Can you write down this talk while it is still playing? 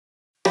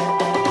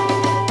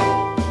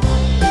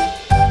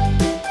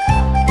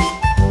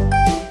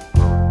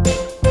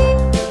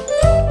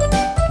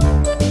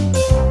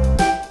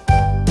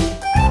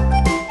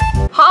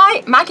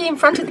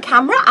front of the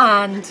camera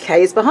and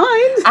Kay's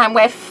behind. And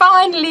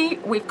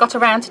we've got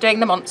around to doing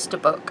the monster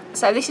book.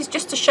 So this is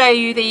just to show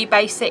you the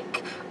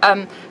basic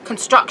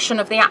construction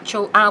of the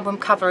actual album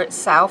cover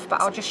itself, but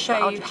I'll just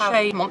show you how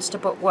the monster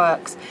book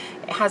works.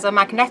 It has a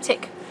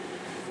magnetic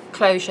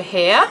closure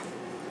here,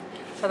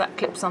 so that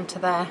clips onto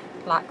there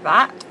like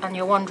that, and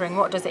you're wondering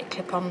what does it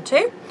clip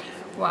onto.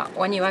 Well,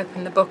 when you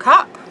open the book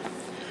up,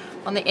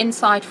 on the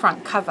inside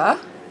front cover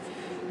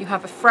you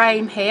have a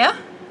frame here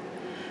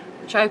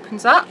which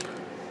opens up,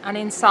 and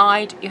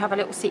inside you have a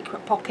little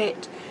secret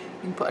pocket.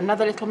 You can put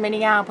another little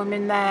mini album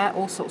in there,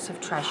 all sorts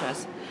of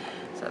treasures.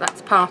 So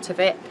that's part of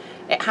it.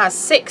 It has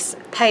 6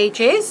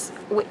 pages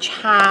which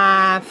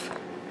have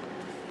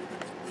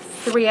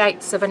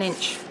 3/8 of an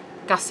inch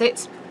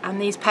gussets,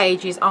 and these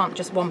pages aren't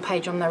just one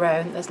page on their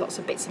own, there's lots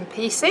of bits and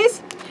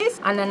pieces.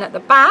 And then at the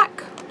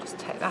back, just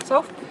take that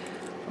off,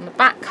 on the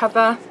back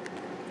cover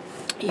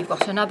you've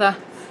got another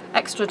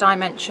extra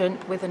dimension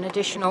with an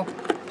additional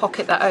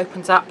pocket that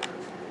opens up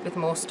with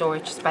more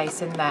storage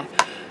space in there.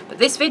 But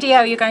this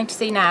video you're going to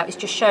see now is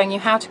just showing you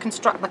how to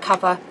construct the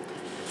cover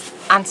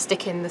and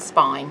stick in the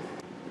spine.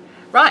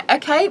 Right,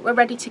 okay, we're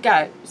ready to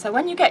go. So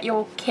when you get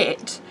your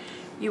kit,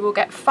 you will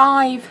get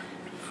 5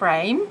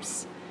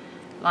 frames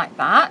like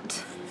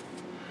that.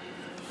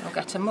 You'll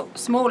get a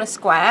smaller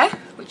square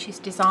which is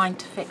designed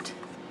to fit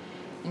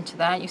into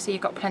there. You see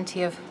you've got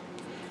plenty of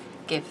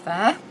give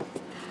there.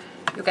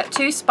 You'll get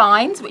 2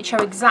 spines which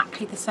are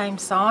exactly the same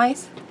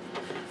size,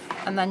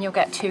 and then you'll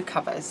get 2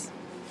 covers.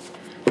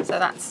 So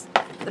that's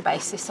the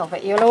basis of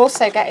it. You'll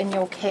also get in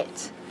your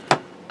kit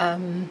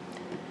 10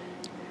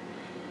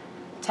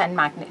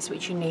 magnets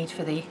which you need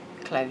for the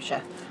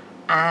closure,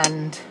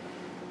 and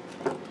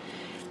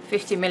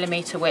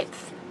 50mm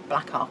width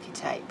black archi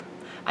tape,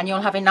 and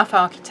you'll have enough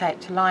archi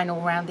tape to line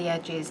all around the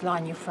edges,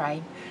 line your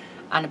frame,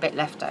 and a bit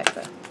left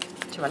over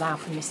to allow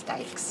for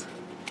mistakes.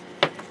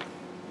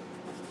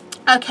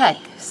 Okay,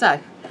 so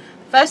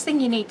first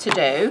thing you need to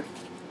do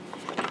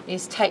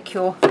is take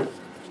your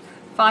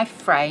 5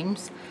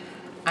 frames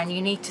and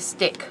you need to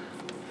stick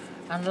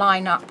and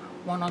line up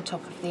one on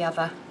top of the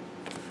other.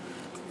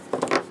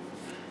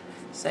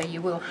 So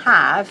you will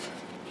have,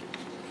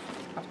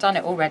 I've done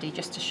it already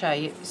just to show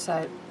you,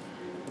 so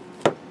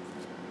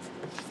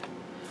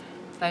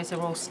those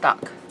are all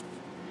stuck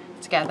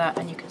together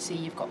and you can see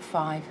you've got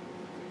 5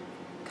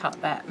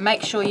 cut there.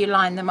 Make sure you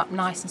line them up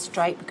nice and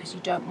straight because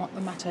you don't want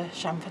them at a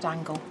chamfered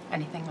angle,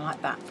 anything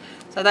like that.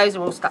 So those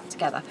are all stuck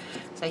together.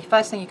 So the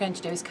first thing you're going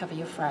to do is cover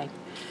your frame.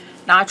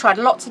 Now I tried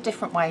lots of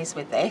different ways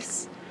with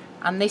this,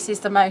 and this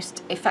is the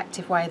most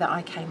effective way that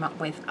I came up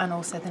with, and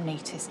also the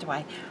neatest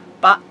way.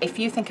 But if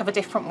you think of a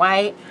different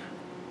way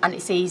and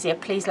it's easier,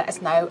 please let us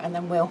know and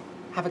then we'll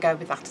have a go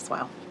with that as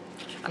well.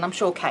 And I'm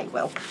sure Kay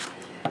will.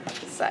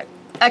 So,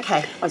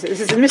 okay.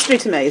 This is a mystery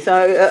to me, so...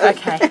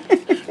 Okay.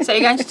 So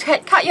you're going to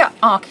cut your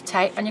archi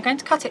tape, and you're going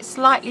to cut it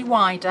slightly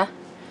wider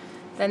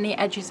than the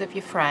edges of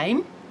your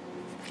frame.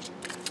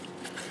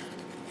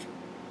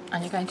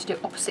 And you're going to do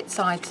opposite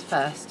sides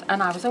first.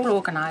 And I was all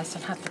organised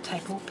and had the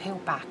tape all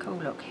peeled back. Oh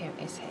look, here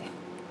it is here.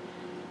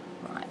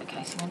 Right,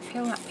 okay, so I'm going to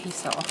peel that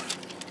piece off.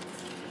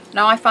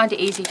 Now I find it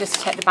easy just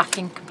to take the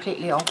backing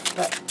completely off,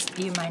 but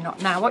you may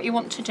not. Now what you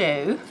want to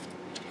do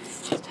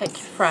is take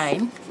your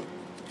frame,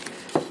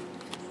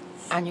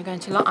 and you're going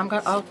to,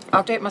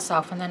 I'll do it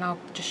myself and then I'll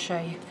just show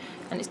you.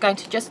 And it's going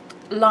to just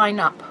line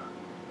up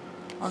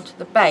onto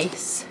the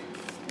base,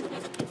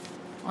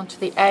 onto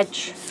the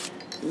edge.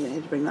 You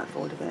need to bring that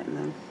forward a bit and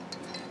then...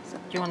 Do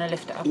you want to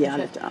lift it up? Yeah, I'll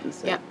lift it up.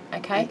 So. Yeah,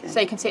 okay. So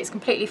you can see it's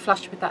completely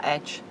flush with that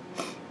edge.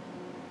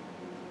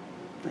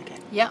 Okay.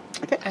 Yeah,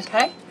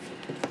 okay.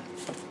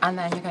 And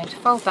then you're going to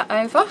fold that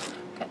over.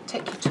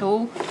 Take your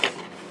tool.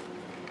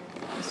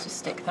 Let's just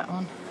stick that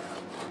on.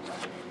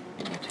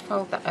 You're going to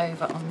fold that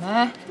over on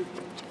there.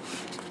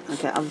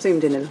 Okay, I've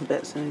zoomed in a little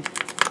bit, so...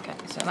 Okay,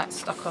 so that's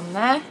stuck on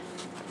there.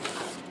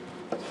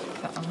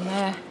 Put that on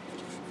there.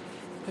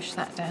 Push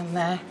that down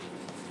there.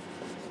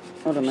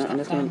 Hold on a minute, I'm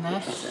just going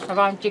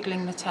to... I'm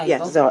jiggling the table.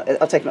 Yeah, so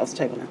I'll take it off the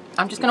table now.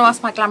 I'm just going to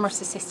ask my glamorous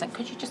assistant,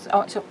 could you just...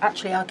 Oh, so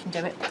actually I can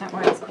do it. Don't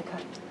worry, it's quicker.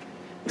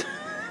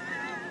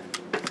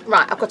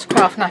 Right, I've got a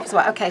craft knife as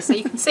well. Okay, so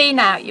you can see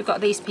now you've got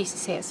these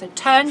pieces here. So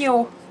turn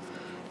your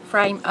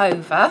frame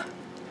over,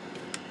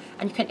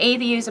 and you can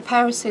either use a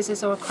pair of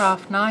scissors or a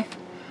craft knife,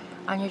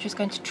 and you're just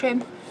going to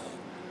trim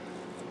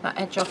that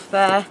edge off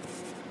there,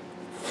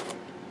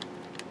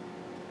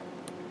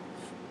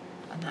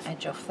 and that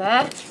edge off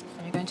there,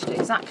 and you're going to do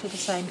exactly the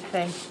same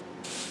thing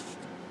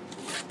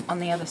on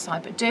the other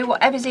side, but do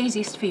whatever's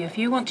easiest for you. If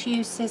you want to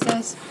use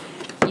scissors,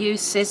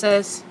 use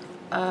scissors.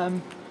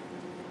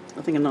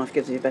 I think a knife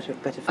gives you a better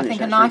finish. I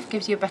think a knife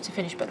gives you a better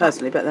finish, but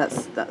personally, but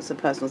that's a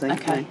personal thing.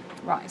 Okay,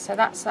 right. So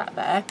that's that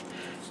there,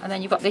 and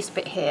then you've got this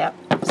bit here.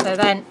 So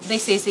then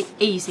this is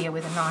easier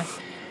with a knife.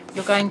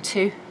 You're going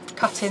to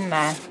cut in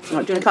there. Right, do you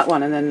want to cut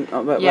one and then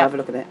we'll have a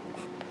look at it?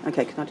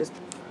 Okay, can I just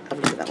have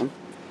a look at that one?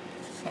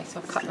 Okay, so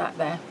I've cut that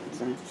there.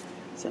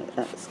 So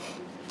that's...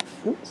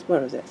 Oops,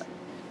 where is it?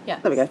 Yeah.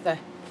 There we go. There.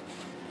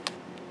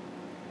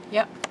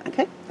 Yep.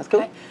 Okay, that's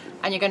cool. Okay.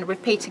 And you're going to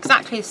repeat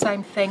exactly the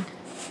same thing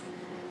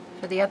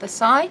for the other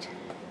side.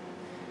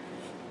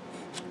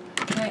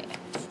 Okay.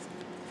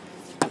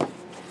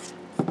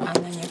 And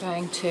then you're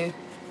going to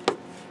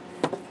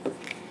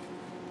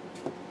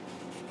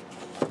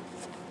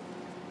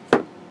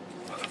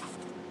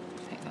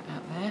take that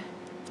out there,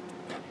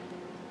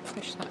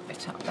 push that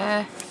bit up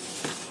there,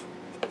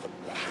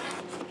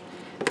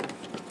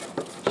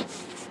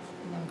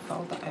 and then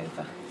fold that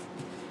over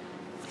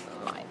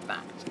like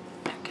that.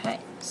 Okay,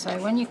 so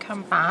when you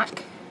come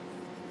back,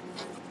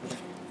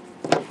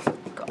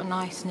 you've got a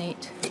nice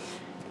neat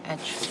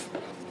edge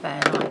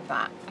there like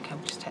that. Okay,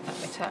 we'll just take that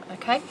bit out,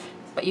 okay?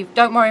 But you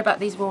don't worry about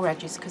these raw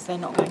edges because they're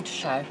not going to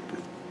show.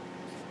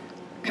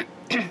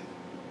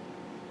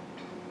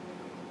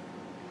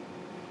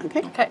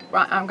 Okay. Okay,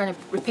 right, I'm going to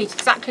repeat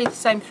exactly the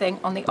same thing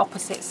on the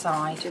opposite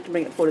side. You have to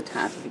bring it forward a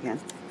tad if you can.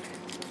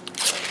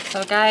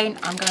 So again,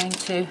 I'm going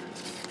to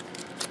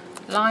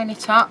line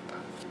it up.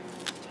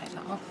 Take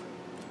that off.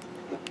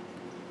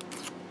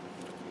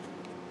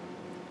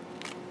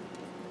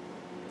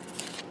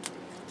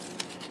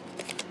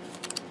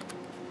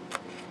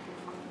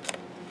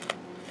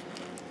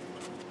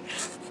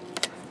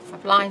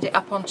 I've lined it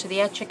up onto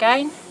the edge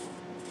again.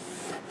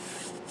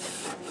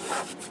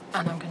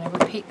 And I'm going to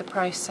repeat the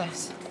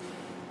process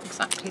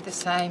exactly the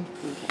same.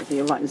 Okay, so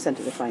you're right in the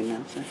centre of the frame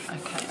now. So.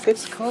 Okay, good.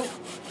 That's cool.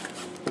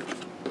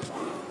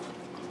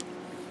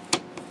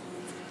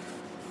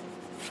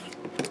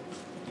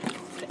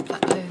 Flip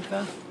that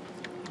over,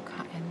 we'll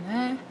cut in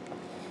there,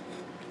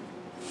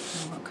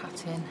 and we'll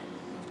cut in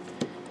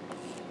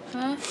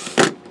there,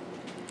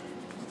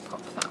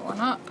 pop that one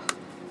up.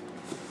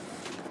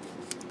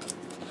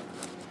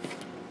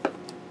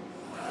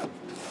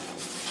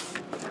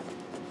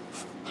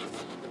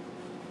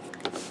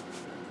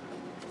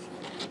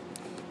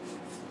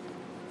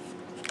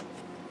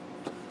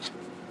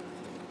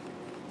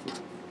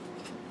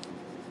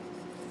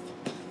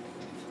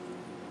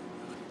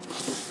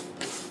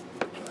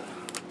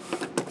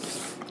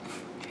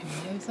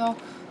 Off.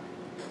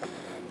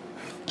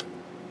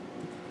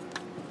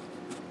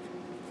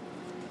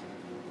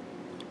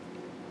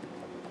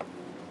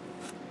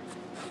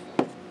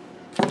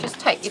 Just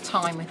take your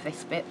time with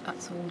this bit,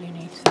 that's all you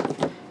need.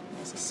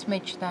 There's a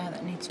smidge there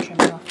that needs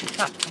trimming off. In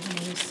fact, I'm going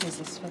to use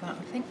scissors for that,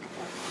 I think.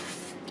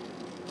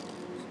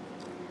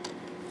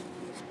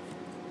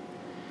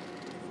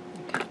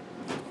 Okay.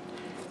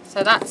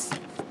 So that's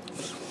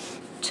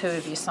 2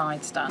 of your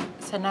sides done.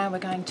 So now we're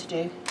going to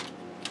do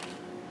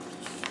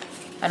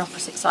an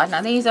opposite side.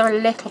 Now these are a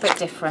little bit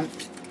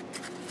different.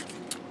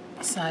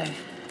 So,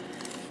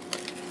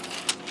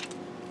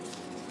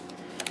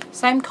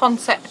 same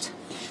concept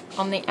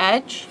on the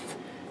edge.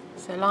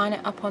 So line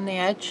it up on the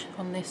edge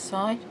on this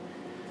side.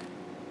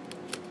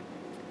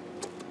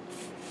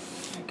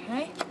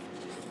 Okay.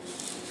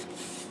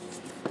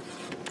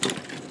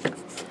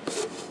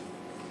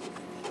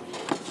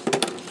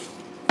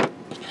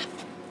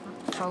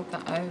 Fold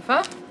that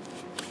over.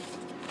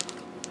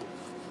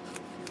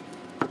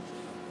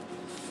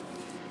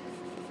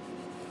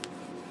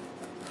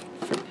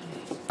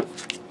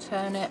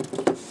 Turn it,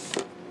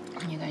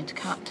 and you're going to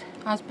cut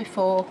as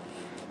before,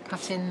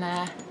 cut in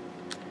there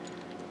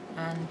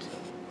and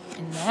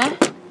in there.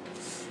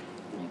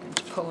 You're going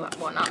to pull that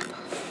one up.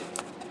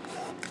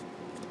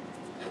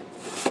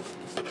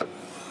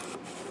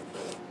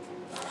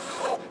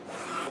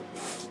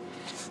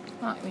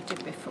 Like we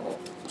did before.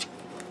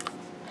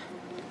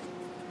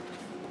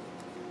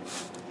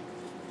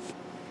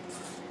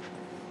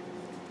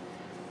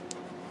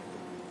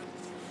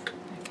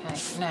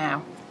 Okay,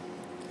 now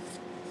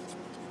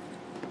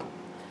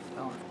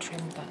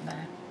trimmed that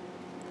there.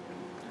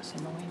 That's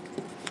annoying.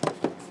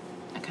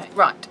 Okay,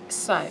 right,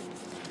 so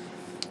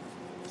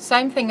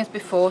same thing as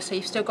before, so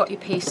you've still got your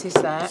pieces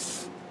there.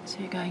 So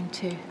you're going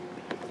to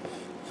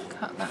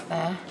cut that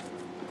there.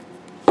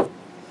 And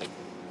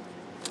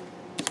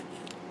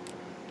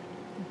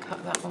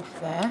cut that off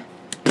there.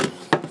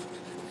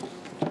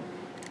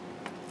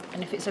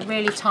 And if it's a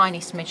really tiny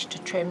smidge to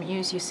trim,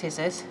 use your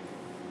scissors.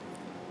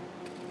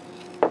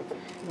 You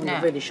want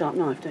a really sharp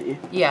knife, don't you?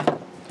 Yeah.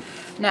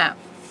 Now,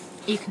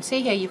 you can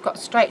see here you've got a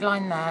straight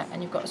line there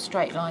and you've got a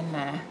straight line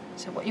there.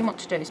 So what you want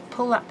to do is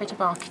pull that bit of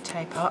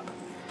architrape up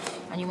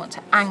and you want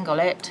to angle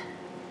it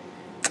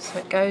so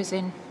it goes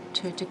in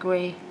to a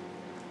degree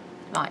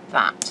like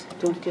that.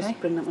 Do you want to just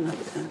bring that one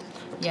up a tad?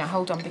 Yeah,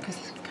 hold on, because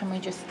can we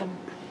just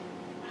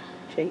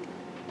cheat?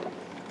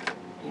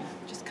 Yeah,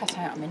 just cut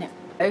out a minute.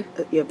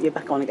 You're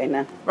back on again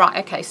now. Right,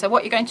 okay, so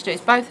what you're going to do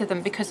is both of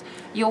them, because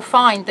you'll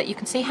find that you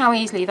can see how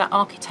easily that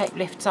architrape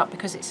lifts up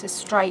because it's a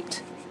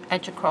straight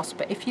edge across,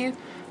 but if you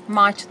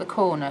miter the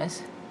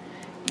corners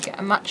you get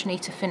a much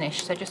neater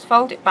finish. So just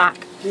fold it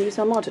back. Do you use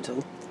our miter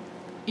tool?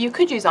 You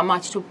could use our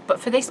miter tool, but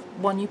for this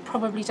one you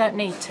probably don't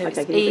need to.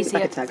 Okay, it's can you easier.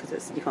 bring it back a tad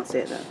because you can't see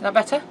it there. Is that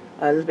better?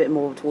 A little bit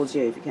more towards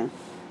you if you can.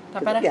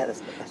 That better? Yeah,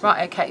 that's a bit better.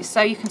 Right, okay,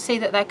 so you can see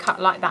that they're cut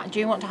like that. Do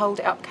you want to hold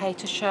it up, Kay,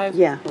 to show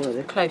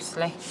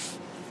closely?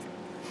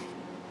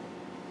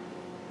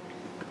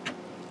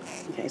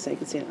 Okay, so you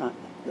can see it like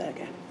there we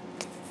go.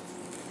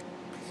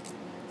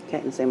 Okay,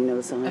 and the same on the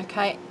other side.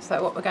 Okay,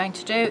 so what we're going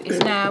to do is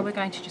now we're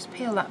going to just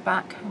peel that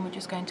back and we're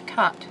just going to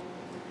cut.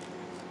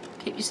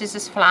 Keep your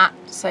scissors flat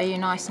so you're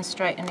nice and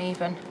straight and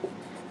even.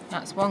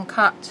 That's one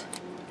cut.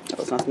 That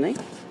was nice and neat.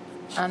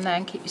 And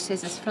then keep your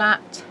scissors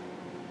flat.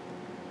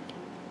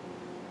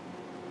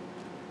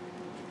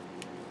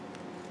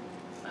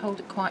 Hold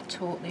it quite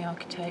taut, the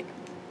architrape.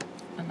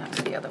 And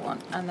that's the other one.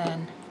 And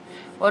then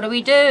what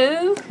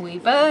do? We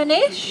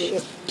burnish. Yeah, I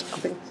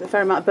think there's a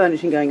fair amount of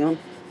burnishing going on.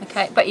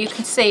 Okay, but you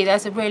can see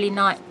there's a really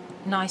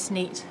nice,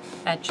 neat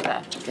edge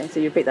there. Okay, so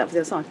you repeat that for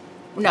the other side?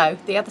 No,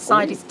 the other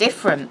side is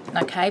different,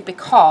 okay,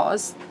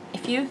 because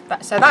if you,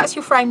 so that's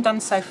your frame done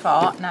so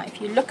far. Now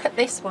if you look at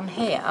this one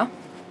here,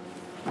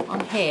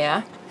 on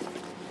here,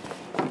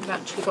 you've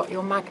actually got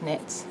your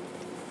magnets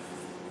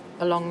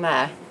along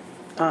there.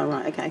 Oh,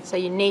 right, okay. So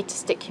you need to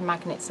stick your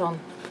magnets on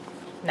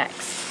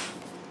next.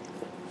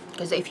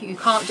 Because if you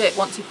can't do it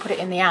once you put it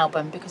in the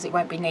album, because it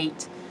won't be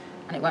neat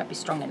and it won't be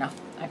strong enough.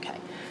 Okay,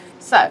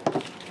 so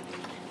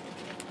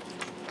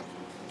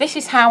this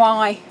is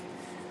how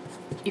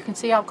you can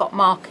see I've got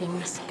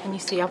markings. Can you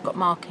see I've got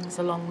markings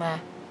along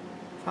there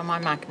for my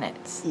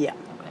magnets? Yeah.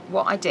 Okay.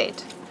 What I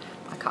did,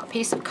 I cut a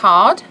piece of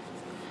card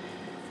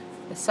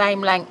the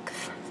same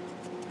length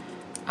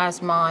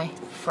as my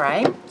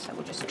frame, so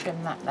we'll just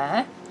trim that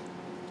there.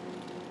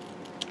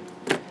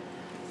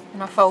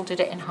 And I folded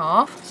it in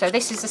half. So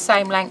this is the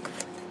same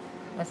length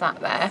as that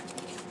there.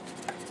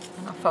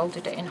 And I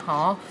folded it in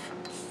half.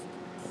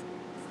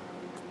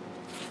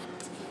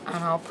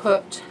 And I'll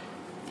put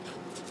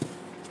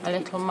a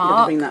little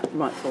mark. Bring that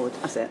right forward,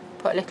 that's it.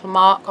 Put a little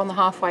mark on the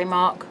halfway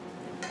mark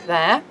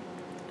there.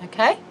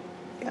 Okay?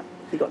 Yeah,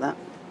 you got that.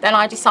 Then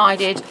I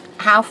decided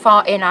how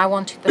far in I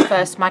wanted the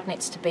first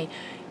magnets to be.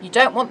 You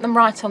don't want them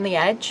right on the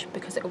edge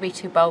because it will be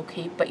too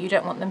bulky, but you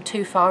don't want them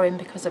too far in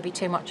because there'll be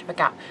too much of a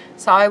gap.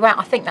 So I went,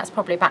 I think that's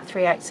probably about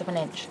 3/8 of an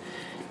inch.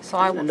 So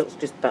it looks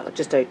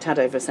just a tad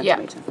over a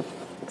centimetre. Yeah.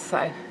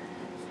 So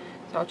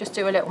I'll just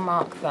do a little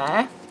mark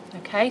there.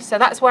 Okay, so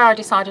that's where I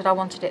decided I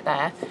wanted it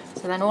there.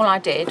 So then all I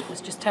did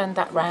was just turn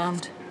that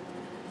round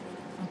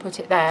and put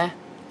it there,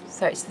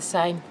 so it's the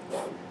same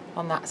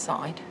on that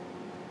side.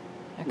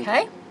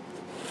 Okay.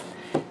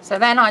 So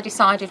then I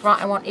decided,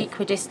 right, I want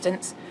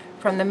equidistance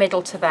from the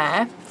middle to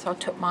there. So I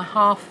took my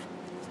half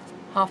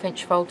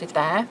inch folded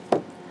there.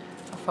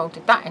 I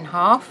folded that in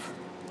half,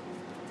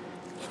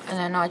 and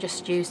then I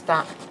just used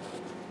that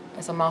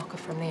as a marker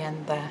from the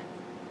end there.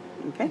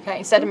 Okay,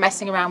 instead of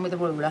messing around with a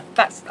ruler.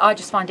 I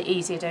just find it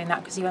easier doing that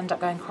because you end up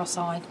going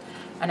cross-eyed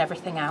and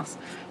everything else.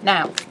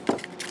 Now,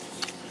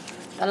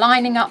 the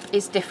lining up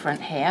is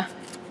different here,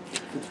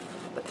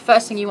 but the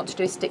first thing you want to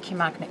do is stick your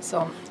magnets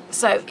on.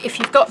 So if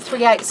you've got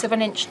 3/8 of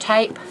an inch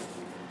tape,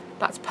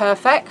 that's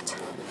perfect.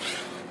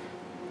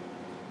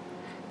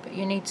 But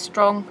you need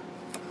strong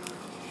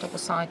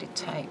double-sided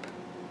tape.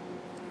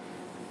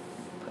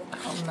 Put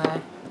that on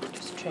there,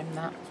 just trim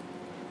that.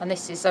 And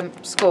this is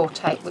score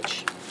tape,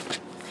 which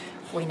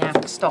we now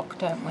stock,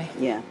 don't we?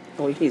 Yeah,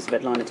 or you can use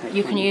red liner tape.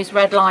 You can use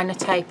red liner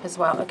tape as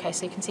well. Okay,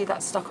 so you can see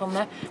that's stuck on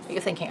there. But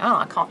you're thinking, oh,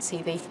 I can't see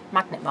the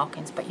magnet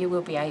markings, but you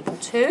will be able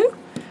to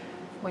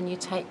when you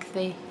take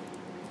the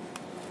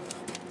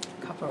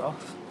cover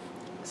off.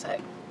 So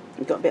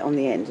you've got a bit on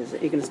the end, is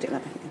it? You're going to stick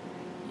that back in?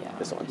 Yeah,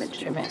 that's what I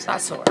mentioned.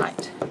 That's all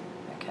right.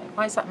 Okay,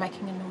 why is that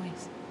making a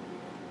noise?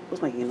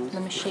 What's making a noise? The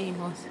machine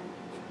was.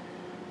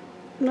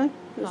 No.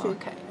 Oh,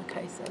 okay,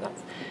 okay, so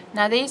that's...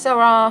 Now these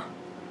are our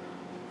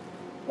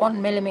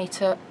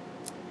 1mm,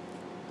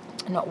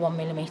 not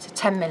 1mm,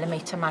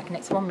 10mm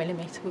magnets.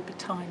 1mm would be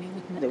tiny,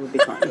 wouldn't it? It would be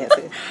tiny, yes.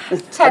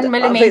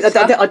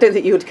 10mm. I don't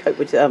think you would cope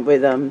with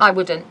I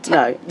wouldn't.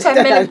 No.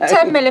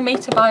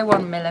 10mm by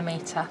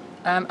 1mm.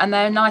 And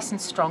they're nice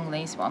and strong,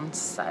 these ones,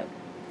 so...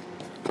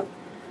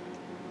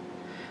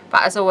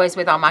 But as always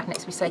with our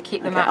magnets, we say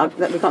keep them out.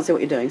 We can't see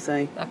what you're doing,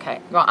 so...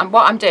 Okay, right, and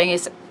what I'm doing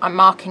is I'm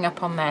marking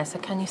up on there, so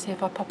can you see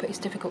if I pop it? It's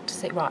difficult to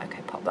see. Right,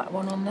 okay, pop that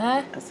one on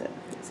there. That's it,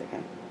 that's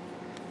okay.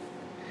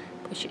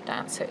 Push it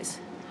down so it's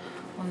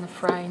on the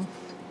frame.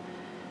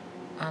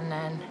 And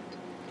then...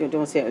 Do you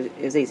want to see it?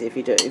 It's easy if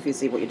you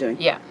see what you're doing.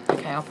 Yeah,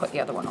 okay, I'll put the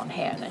other one on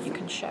here and then you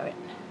can show it.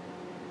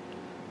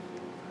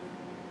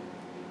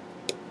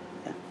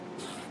 Yeah,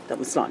 that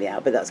was slightly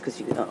out, but that's because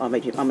I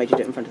made you do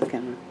it in front of the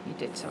camera. You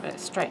did, so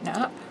let's straighten it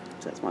up.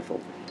 So that's my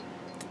fault.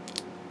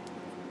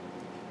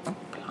 Oh,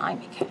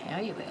 blimey,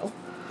 Kay, you will.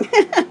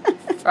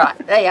 Right,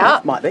 there you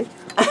are. Might be.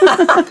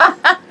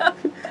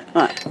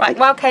 Right, okay.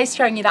 While Kay's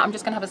showing you that, I'm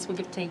just going to have a swig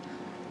of tea.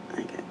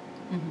 Okay.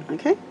 Mm-hmm.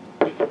 Okay.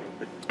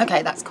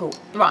 Okay, that's cool.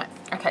 Right,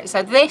 okay,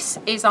 so this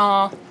is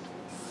our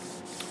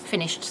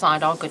finished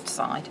side, our good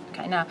side.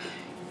 Okay, now,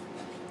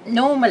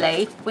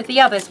 normally, with the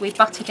others, we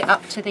butted it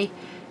up to the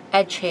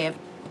edge here.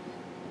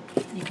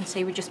 You can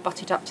see we just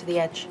butted up to the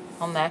edge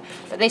on there.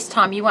 But this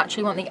time, you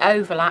actually want the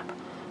overlap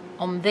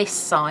on this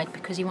side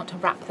because you want to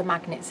wrap the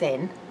magnets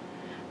in.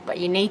 But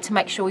you need to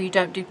make sure you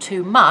don't do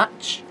too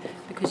much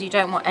because you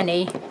don't want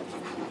any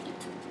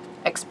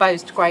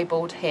exposed grey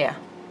board here.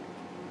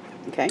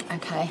 Okay.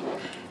 Okay.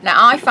 Now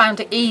I found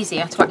it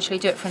easier to actually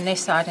do it from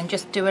this side and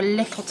just do a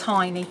little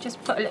tiny,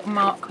 just put a little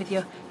mark with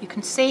your, you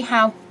can see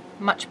how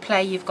much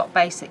play you've got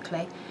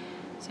basically.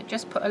 So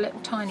just put a little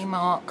tiny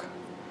mark.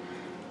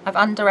 I've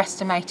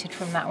underestimated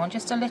from that one,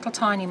 just a little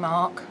tiny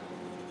mark.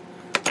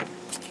 I'm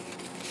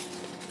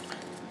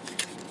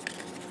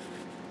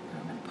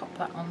going to pop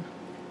that on.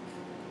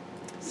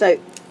 So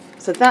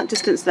that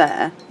distance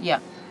there, yeah,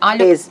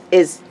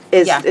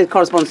 it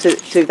corresponds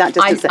to that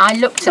distance there. I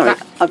looked at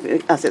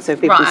that. That's it, so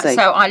people can see.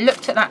 So I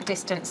looked at that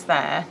distance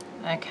there,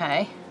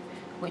 okay,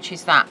 which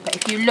is that. But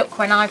if you look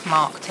when I've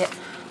marked it,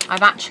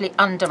 I've actually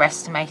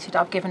underestimated.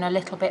 I've given a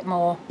little bit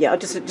more. Yeah,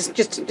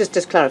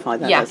 just clarify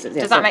that. Yeah,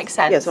 does that make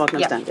sense? Yeah, so I can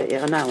understand it.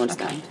 Yeah, I now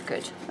understand. Okay,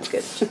 good. That's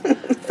good.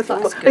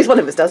 At least one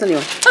of us does,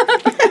 anyway.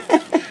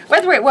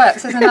 Whether it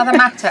works is another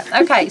matter.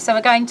 Okay, so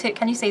we're going to.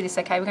 Can you see this?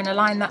 Okay, we're going to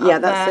line that up there. Yeah,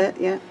 that's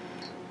it. Yeah.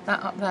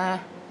 That up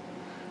there,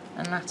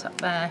 and that up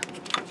there.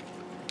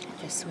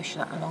 Just swish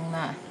that along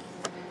there.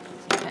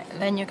 Okay,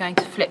 then you're going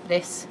to flip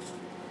this,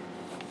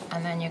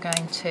 and then you're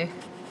going to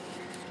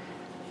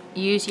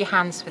use your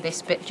hands for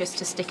this bit just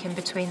to stick in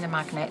between the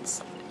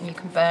magnets, and you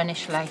can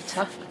burnish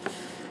later.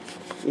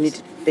 You need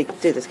to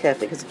do this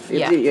carefully because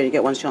you only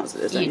get one chance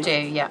at this. You do,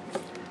 yeah.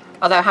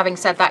 Although having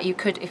said that, you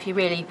could, if you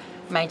really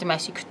made a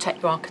mess, you could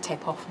take your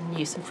architape off and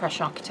use some fresh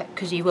architape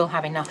because you will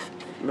have enough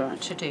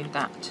to do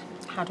that.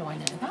 How do I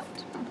know that?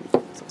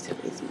 That's obviously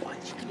a reason why.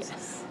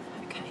 Yes.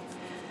 Okay.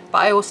 But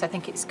I also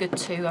think it's good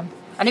to,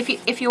 and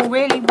if you're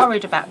really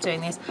worried about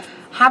doing this,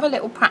 have a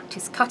little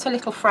practice. Cut a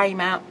little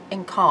frame out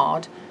in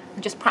card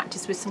and just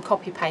practice with some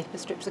copy paper,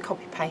 strips of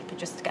copy paper,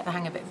 just to get the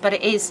hang of it. But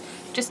it is,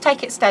 just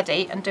take it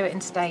steady and do it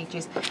in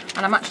stages.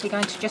 And I'm actually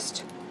going to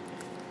just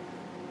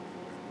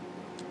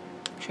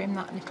trim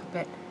that a little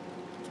bit.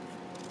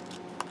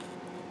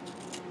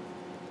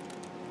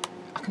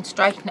 I can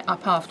straighten it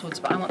up afterwards,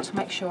 but I want to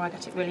make sure I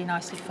get it really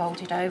nicely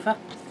folded over.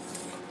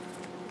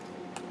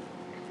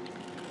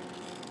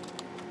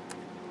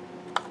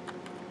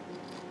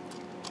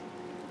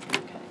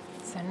 Okay,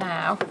 so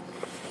now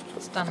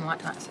it's done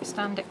like that. So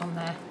stand it on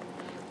there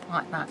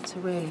like that to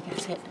really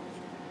get it.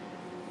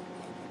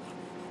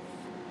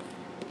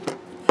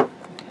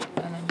 Okay,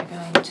 and then you're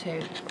going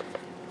to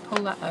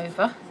pull that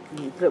over.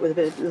 Put it with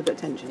a little bit of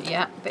tension.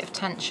 Yeah, a bit of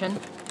tension.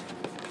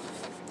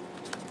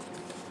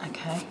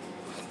 Okay.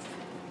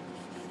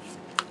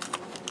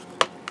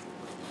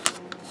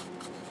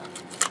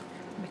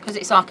 Because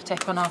it's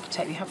architect on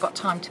architect, you have got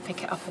time to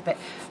pick it up a bit.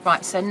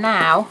 Right, so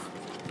now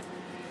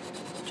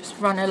just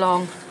run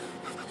along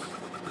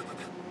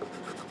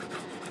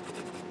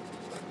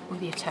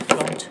with your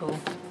Teflon tool.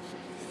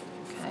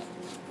 Okay.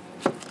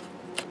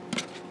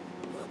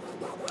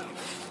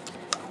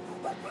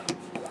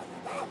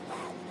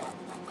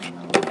 And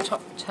on the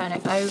top, turn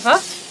it over.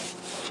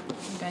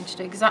 You're going to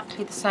do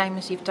exactly the same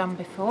as you've done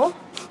before.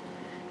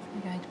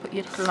 You're going to put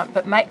your little lump,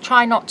 but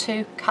try not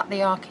to cut the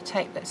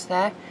architape that's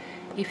there.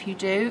 If you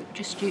do,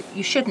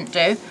 you shouldn't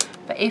do,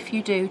 but if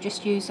you do,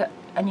 just use it,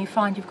 and you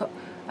find you've got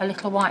a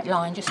little white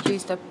line, just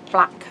use the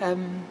black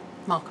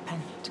marker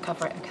pen to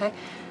cover it, okay?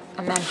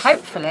 And then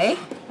hopefully,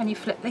 when you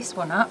flip this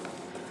one up,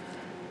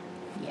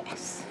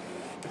 yes.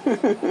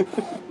 Okay.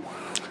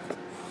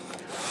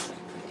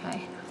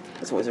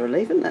 That's always a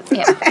relief, isn't it?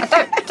 Yeah,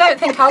 I don't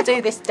think I'll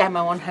do this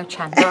demo on her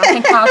channel. I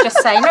think I'll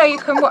just say, no, you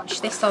can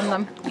watch this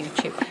on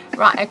YouTube.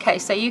 Right, okay,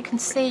 so you can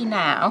see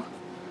now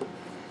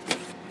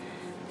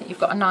you've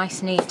got a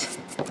nice neat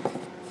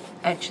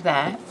edge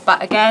there,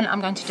 but again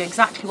I'm going to do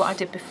exactly what I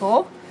did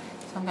before.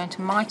 So I'm going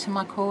to miter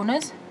my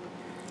corners,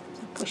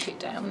 so push it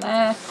down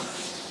there,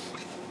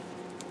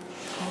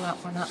 pull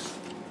that one up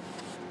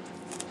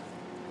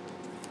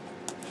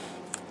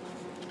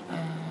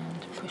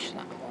and push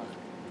that one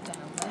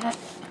down there.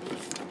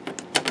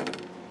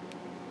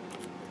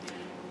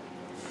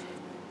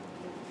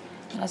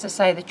 And as I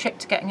say, the trick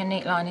to getting a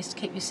neat line is to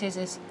keep your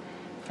scissors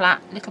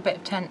flat, little bit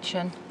of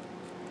tension,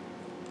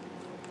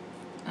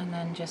 and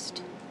then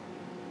just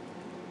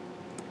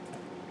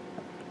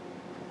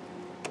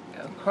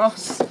go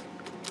across, and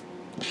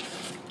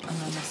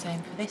then the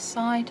same for this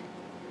side.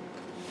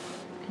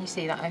 Can you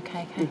see that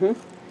okay, Kate? Mm-hmm.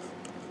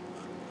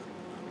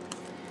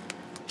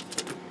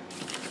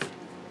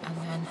 And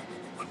then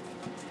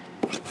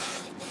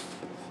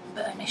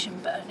burnish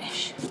and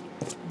burnish and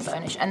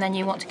burnish, and then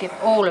you want to give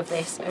all of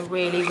this a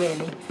really,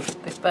 really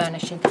good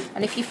burnishing.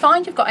 And if you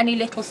find you've got any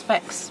little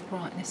specks,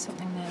 right, there's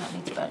something there that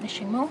needs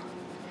burnishing more.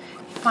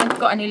 If you've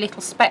got any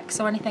little specks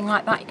or anything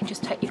like that, you can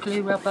just take your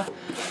glue rubber,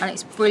 and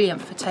it's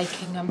brilliant for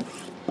taking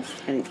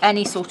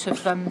any sort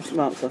of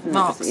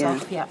marks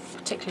off, yeah,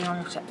 particularly on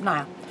your tip.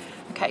 Now,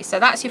 okay, so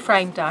that's your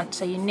frame done.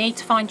 So you need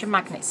to find your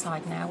magnet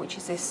side now, which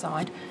is this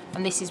side,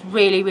 and this is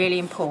really, really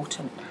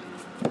important.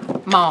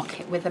 Mark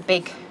it with a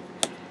big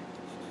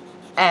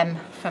M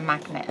for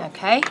magnet,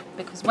 okay?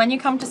 Because when you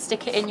come to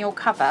stick it in your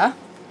cover,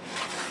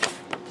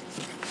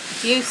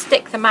 if you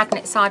stick the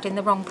magnet side in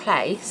the wrong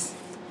place,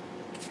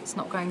 it's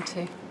not going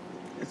to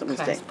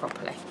close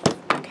properly.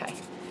 Okay,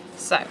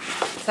 so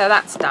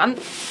that's done.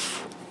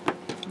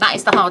 That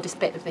is the hardest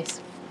bit of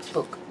this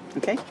book.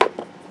 Okay.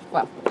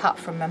 Well, apart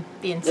from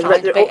the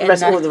inside bit.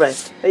 All the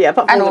rest. Yeah,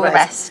 apart from all the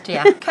rest,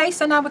 yeah. Okay,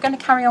 so now we're going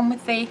to carry on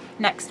with the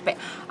next bit.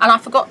 And I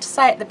forgot to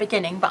say at the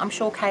beginning, but I'm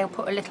sure Kay will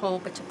put a little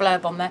bit of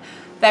blurb on there.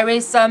 There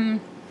is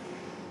an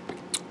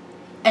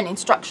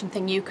instruction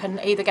thing. You can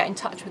either get in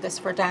touch with us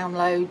for a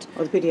download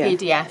or the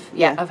PDF,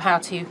 yeah, of how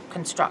to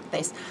construct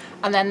this.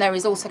 And then there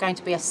is also going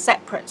to be a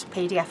separate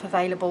PDF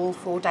available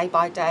for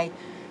day-by-day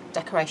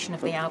decoration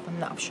of the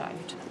album that I've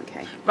showed.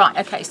 Okay. Right,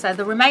 okay, so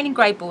the remaining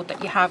grey board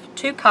that you have,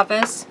 2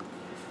 covers,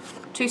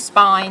 2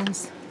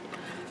 spines,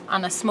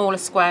 and a smaller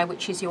square,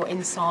 which is your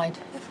inside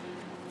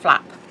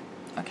flap.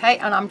 Okay,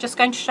 and I'm just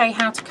going to show you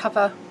how to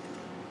cover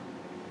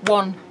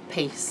one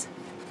piece.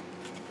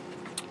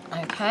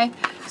 Okay,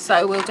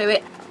 so we'll do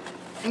it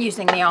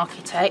using the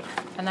archi-tape,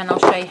 and then I'll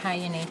show you how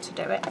you need to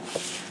do it.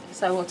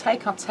 So we'll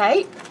take our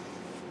tape,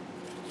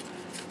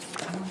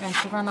 and we're going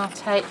to run our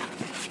tape.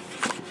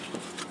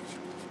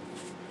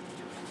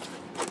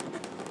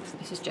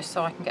 This is just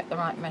so I can get the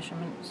right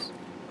measurements.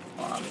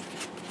 1,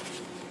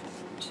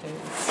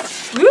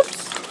 2.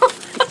 Oops!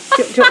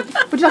 Would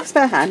you like a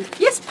spare hand?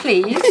 Yes,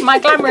 please. My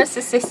glamorous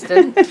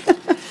assistant.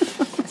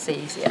 That's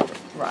easier.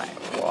 Right,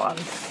 1.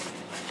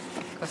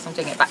 Of course, I'm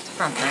doing it back to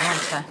front now,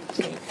 aren't I?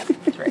 2,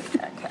 3.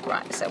 Okay,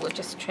 right. So we'll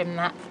just trim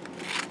that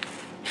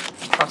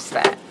across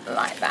there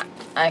like that.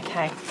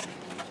 Okay.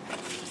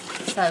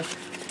 So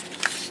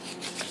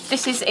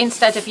this is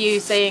instead of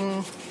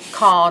using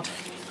card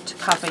to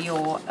cover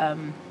your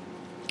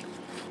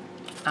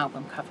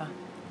album cover.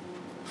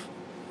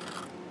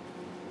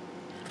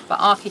 But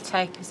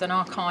archi-tape is an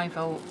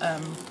archival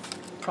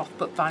cloth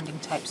bookbinding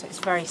tape, so it's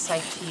very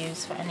safe to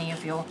use for any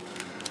of your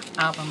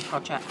album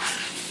projects.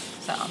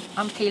 So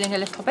I'm peeling a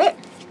little bit.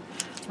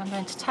 I'm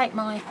going to take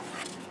my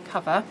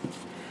cover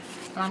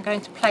and I'm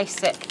going to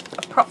place it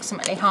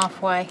approximately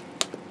halfway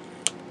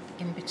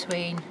in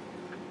between,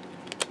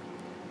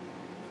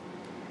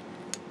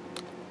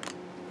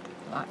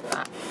 like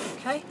that.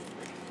 Okay.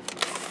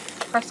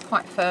 Press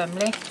quite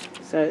firmly.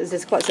 So is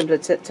this quite a similar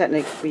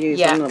technique we use?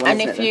 Yeah, on the one,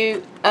 and if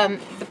you,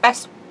 the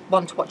best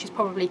one to watch is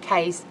probably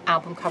Kay's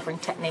album covering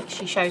technique.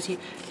 She shows you,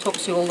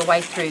 talks you all the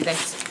way through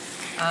this.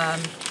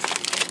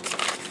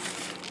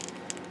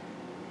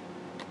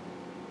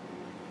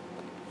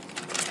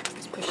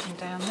 Just pushing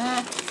down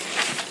there,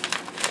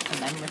 and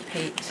then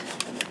repeat.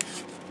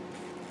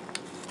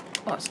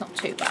 Oh, it's not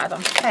too bad.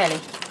 I'm fairly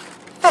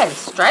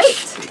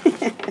straight,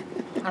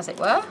 as it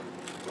were.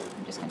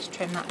 I'm just going to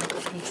trim that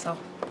little piece off.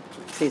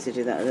 It's easy to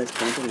do that at this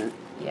point, isn't it?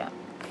 Yeah.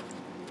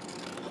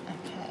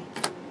 Okay.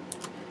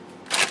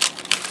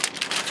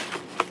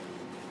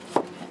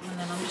 And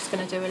then I'm just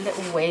going to do a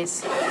little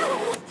whiz.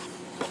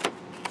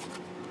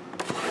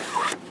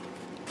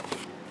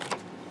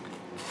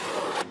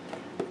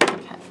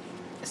 Okay.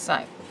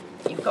 So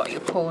you've got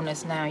your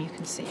corners now. You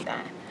can see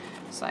there.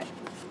 So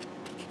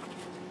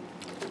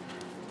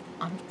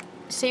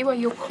see where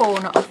your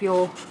corner of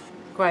your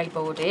grey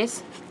board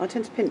is. I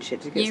tend to pinch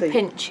it. You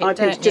pinch it, I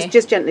don't pinch you?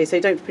 just gently, so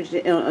you don't pinch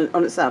it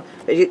on itself.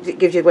 But it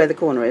gives you where the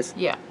corner is.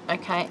 Yeah.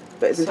 Okay.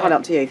 But it's entirely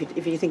up to you.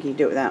 If you think you can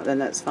do it without, then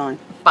that's fine.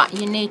 But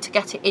you need to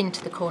get it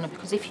into the corner,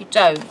 because if you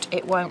don't,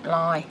 it won't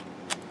lie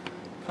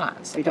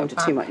flat. So you don't want it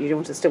too much. You don't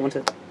want to still want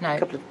a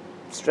couple of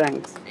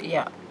strands.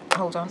 Yeah.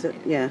 Hold on. So,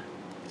 yeah.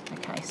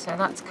 Okay. So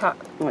that's cut.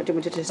 All right. Do you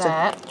want to just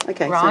there?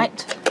 Okay.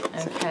 Right.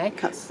 So okay.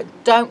 Cuts.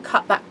 But don't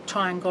cut that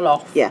triangle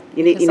off. Yeah.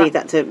 You need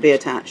that to be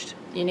attached.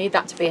 You need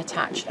that to be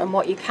attached. And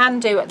what you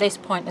can do at this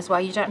point as well,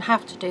 you don't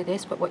have to do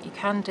this, but what you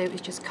can do is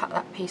just cut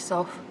that piece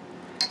off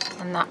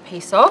and that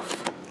piece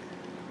off.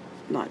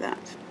 Like that.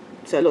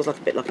 So it looks like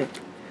a bit like an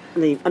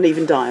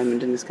uneven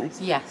diamond in this case.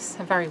 Yes,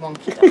 a very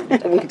wonky diamond.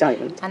 Okay. Wonky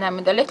diamond. And then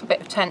with a little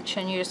bit of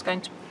tension, you're just going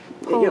to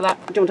pull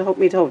that. Do you want to help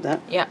me to hold that?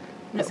 Yeah,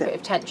 a little bit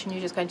of tension,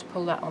 you're just going to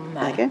pull that on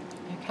there. Okay.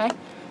 Okay.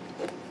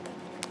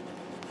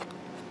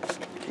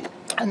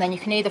 And then you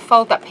can either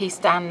fold that piece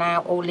down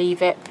now or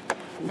leave it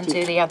and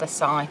do the other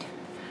side.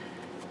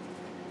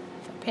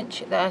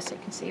 Pinch it there so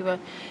you can see where,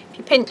 if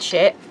you pinch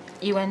it,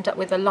 you end up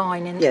with a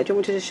line in. Yeah, do you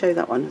want me to just show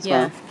that one as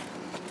well?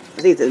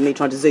 It's easier than me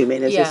trying to zoom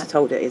in as just to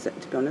hold it, is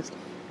it, to be honest?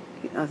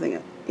 I think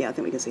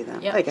we can see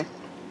that. Yeah. There you go.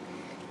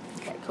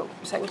 Okay, cool.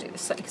 So we'll do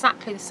this,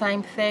 exactly the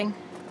same thing.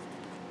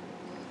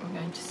 I'm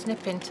going to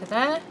snip into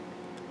there.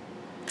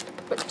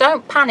 But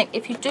don't panic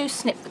if you do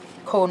snip the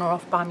corner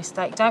off by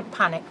mistake. Don't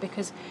panic,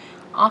 because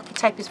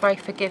archi-tape is very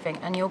forgiving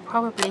and you'll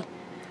probably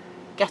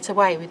get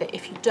away with it.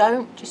 If you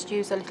don't, just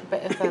use a little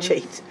bit of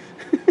cheat.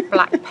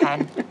 Black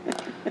pen.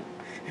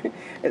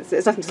 It's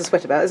nothing to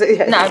sweat about, is it?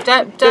 Yeah. No,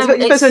 don't.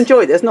 You're supposed to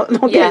enjoy this, not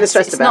getting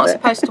stressed about it.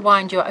 It's not supposed to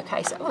wind you up.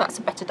 Okay, so that's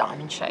a better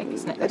diamond shape,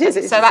 isn't it? It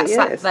is. So that's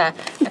that there.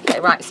 Okay,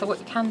 right. So what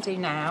you can do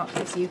now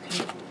is you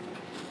can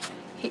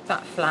keep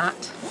that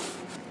flat.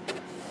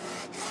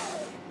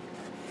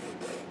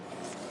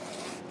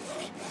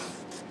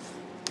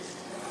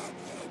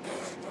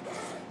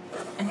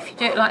 And if you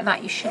do it like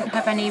that, you shouldn't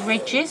have any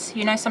ridges.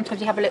 You know, sometimes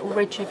you have a little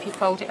ridge if you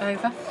fold it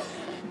over.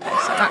 Okay,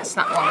 so that's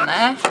that one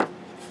there.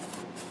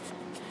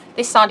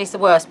 This side is the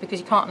worst because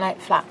you can't lay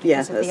it flat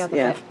because of the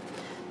other bit.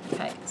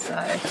 Okay, so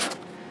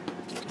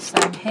do the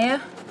same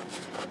here.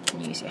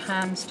 can use your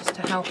hands just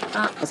to help it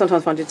up. I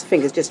sometimes find your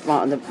fingers just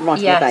right on the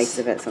base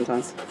of it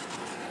sometimes.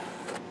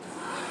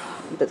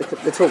 But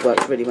the tool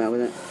works really well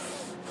with it.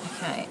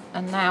 Okay,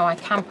 and now I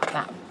can put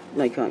that.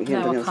 No, you can't. You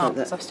No, I can't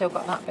because I've still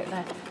got that bit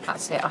there.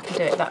 That's it. I can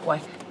do it that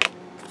way.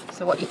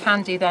 So what you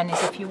can do then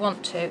is, if you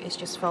want to, is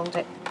just fold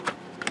it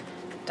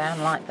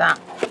down like that,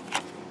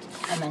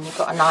 and then you've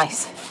got a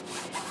nice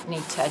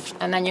neat edge.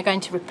 And then you're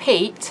going to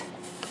repeat.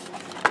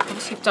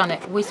 Once you've done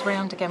it, whiz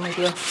round again with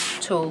your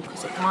tool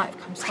because it might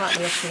come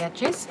slightly off the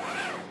edges.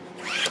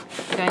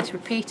 You're going to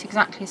repeat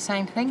exactly the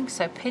same thing.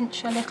 So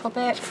pinch a little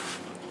bit.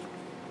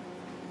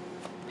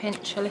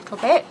 Pinch a little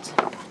bit.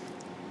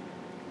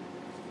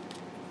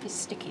 It's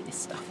sticky, this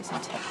stuff,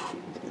 isn't it?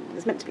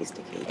 It's meant to be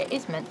sticky. It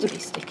is meant to be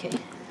sticky.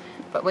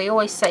 But we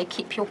always say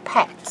keep your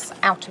pets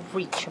out of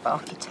reach of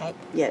architape.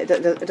 Yeah, it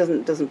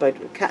doesn't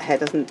bode. Cat hair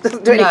doesn't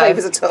do any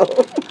favours at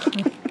all.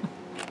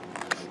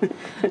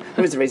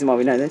 There is a reason why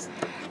we know this.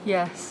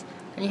 Yes,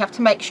 and you have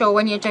to make sure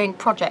when you're doing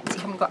projects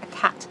you haven't got a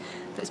cat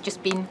that's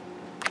just been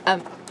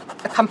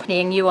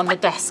accompanying you on the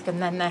desk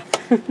and then their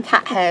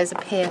cat hairs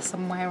appear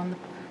somewhere on the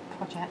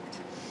project.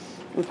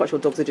 I'm quite sure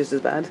dogs are just as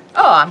bad.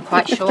 Oh, I'm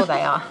quite sure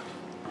they are.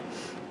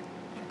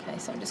 Okay,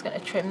 so I'm just going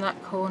to trim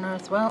that corner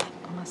as well.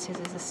 My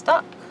scissors are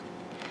stuck.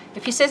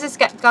 If your scissors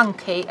get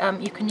gunky,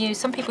 you can use,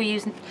 some people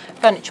use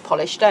furniture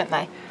polish, don't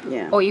they?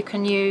 Yeah. Or you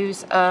can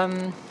use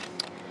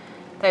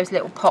those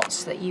little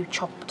pots that you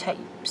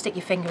stick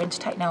your finger in to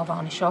take nail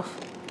varnish off.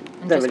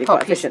 And they're just really pop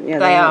quite efficient, yeah.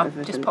 They are.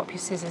 Efficient. Just pop your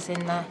scissors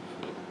in there.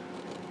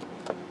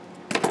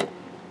 Okay,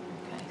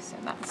 so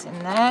that's in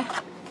there.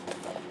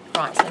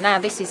 Right, so now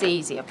this is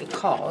easier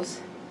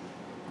because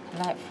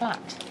I lay it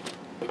flat.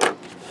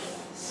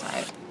 So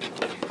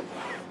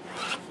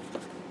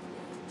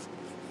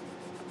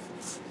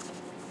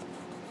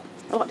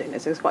I like doing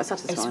this, it's quite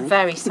satisfying. it's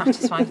very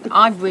satisfying.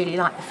 I really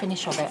like the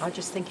finish of it. I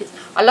just think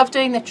I love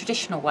doing the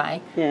traditional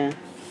way. Yeah.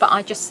 But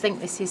I just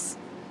think this is,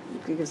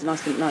 it's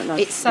nice,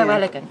 it's so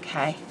elegant,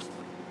 Kay.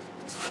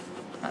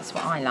 That's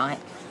what I like.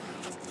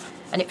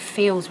 And it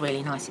feels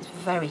really nice, it's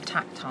very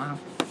tactile.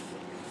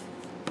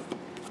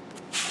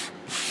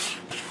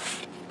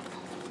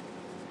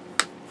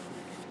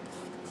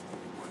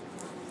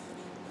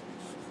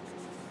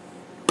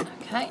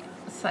 Okay,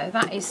 so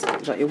that is...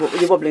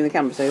 You're wobbling the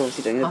camera, so you're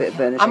obviously doing a bit of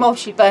burnishing. I'm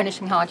obviously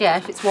burnishing hard, yeah,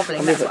 if it's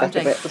wobbling, that's what I'm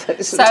doing.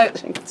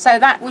 So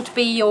that would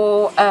be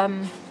your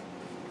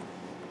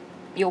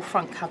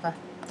front cover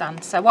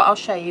done. So what I'll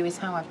show you is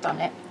how I've done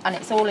it, and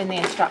it's all in the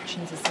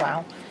instructions as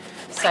well.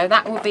 So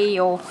that will be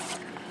your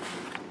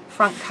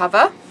front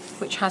cover,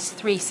 which has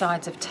 3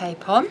 sides of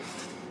tape on.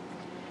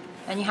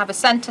 Then you have a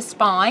centre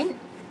spine,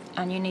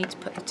 and you need to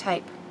put the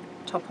tape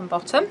top and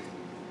bottom.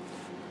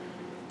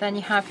 Then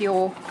you have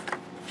your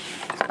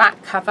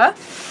back cover,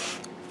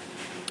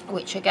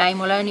 which again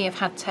will only have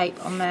had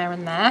tape on there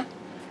and there,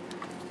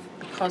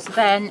 because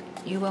then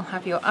you will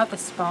have your other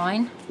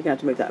spine. You're going to have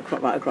to move that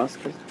right across,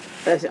 because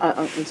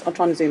I'm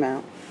trying to zoom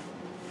out.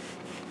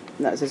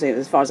 That's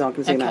as far as I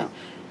can zoom out.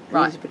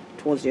 Right.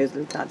 Towards you as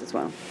a tad as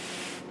well.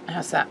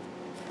 How's that?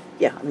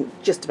 Yeah, I mean,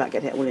 just about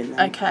get it all in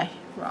there. Okay,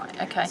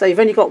 right, okay. So you've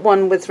only got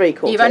one with 3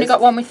 quarters. You've only got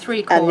one with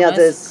 3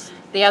 corners.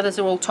 And the others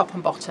are all top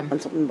and bottom. On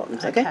top and bottom,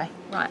 okay.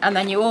 Right, and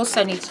then you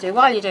also need to do,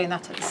 while you're doing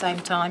that at the same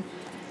time,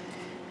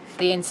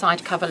 the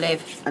inside cover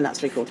lid. And that's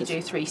 3 quarters. You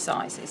do 3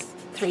 sizes.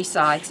 3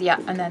 sides, yeah,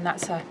 and then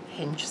that's a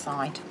hinge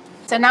side.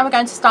 So now we're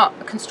going to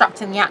start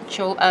constructing the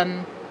actual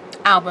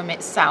album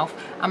itself,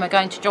 and we're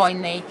going to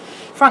join the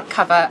front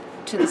cover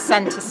to the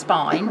centre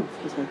spine.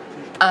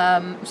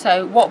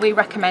 So what we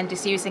recommend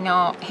is using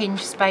our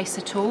hinge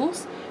spacer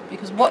tools,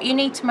 because what you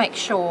need to make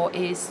sure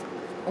is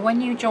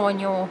when you join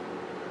your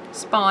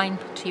spine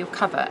to your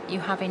cover, you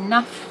have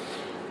enough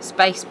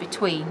space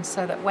between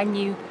so that when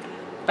you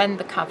bend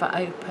the cover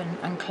open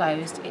and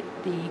closed,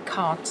 the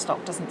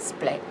cardstock doesn't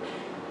split.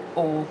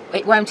 Or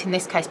it won't in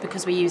this case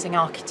because we're using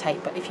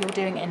architape, but if you're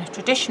doing it in a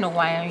traditional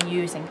way and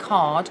you're using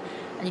card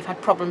and you've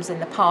had problems in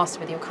the past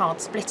with your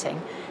card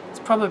splitting, it's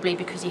probably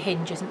because your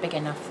hinge isn't big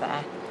enough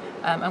there.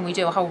 And we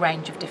do a whole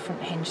range of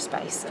different hinge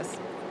spacers.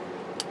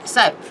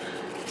 So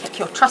take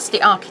your trusty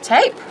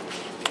architape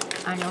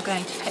and you're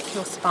going to take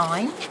your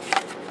spine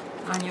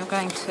and you're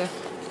going to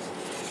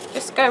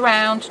just go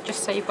round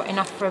just so you've got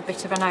enough for a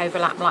bit of an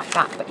overlap like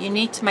that, but you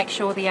need to make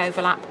sure the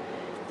overlap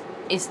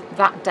is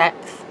that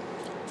depth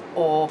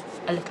or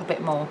a little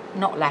bit more,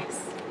 not less.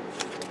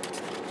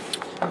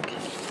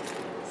 Okay,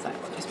 so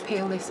I'll just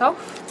peel this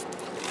off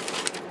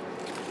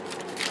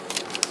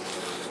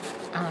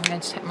and I'm going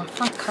to take my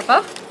front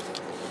cover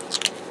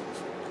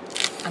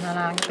and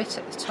allowing a bit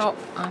at the top.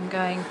 I'm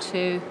going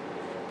to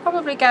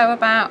probably go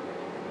about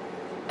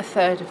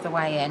 1/3 of the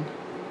way in.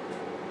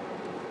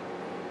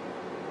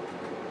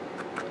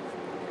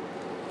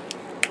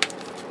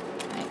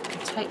 Okay,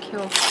 take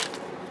your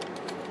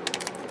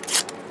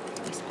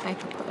piece of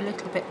paper, put a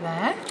little bit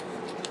there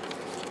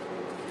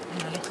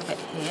and a little bit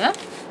here.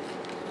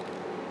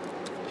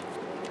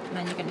 And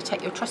then you're going to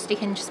take your trusty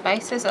hinge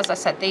spacers. As I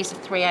said, these are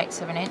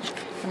 3/8 of an inch,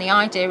 and the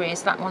idea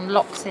is that one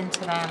locks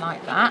into there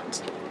like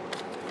that.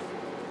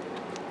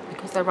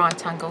 because they're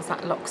right angles,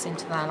 that locks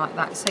into there like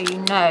that. So you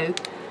know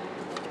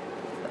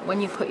that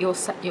when you put your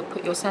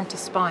centre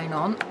spine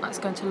on, that's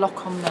going to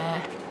lock on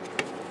there,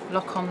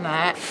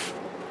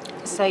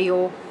 So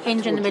your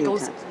hinge in the middle,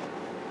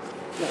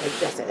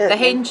 the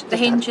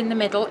hinge in the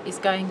middle is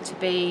going to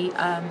be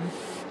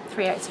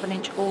 3/8 of an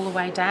inch all the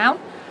way down,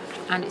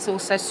 and it's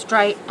also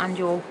straight, and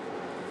your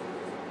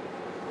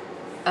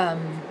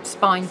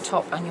spine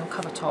top and your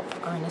cover top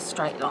are in a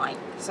straight line.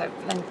 So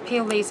then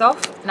peel these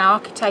off. Now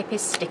architape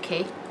is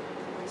sticky,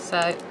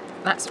 so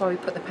that's why we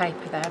put the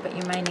paper there, but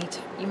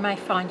you may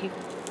find it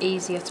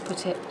easier to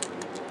put a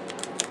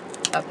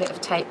bit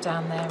of tape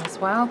down there as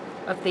well,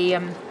 of the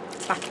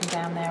backing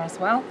down there as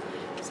well.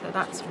 So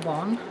that's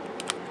one.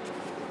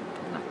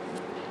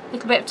 A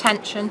little bit of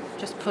tension,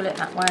 just pull it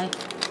that way.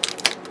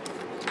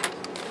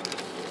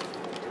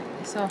 Take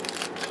this off.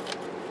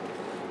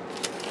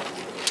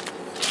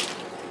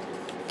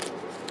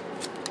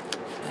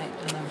 Okay,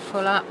 and then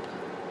pull up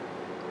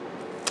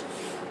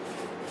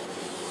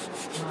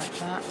like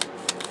that.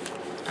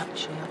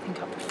 Actually, I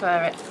think I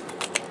prefer it.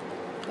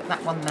 Put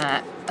that one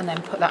there, and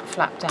then put that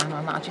flap down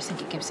on that. I just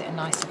think it gives it a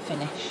nicer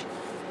finish.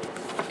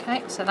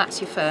 Okay, so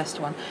that's your first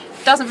one.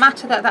 It doesn't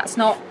matter that that's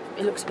not,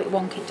 it looks a bit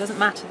wonky, it doesn't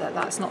matter that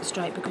that's not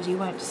straight, because you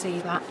won't see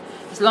that.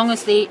 As long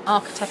as the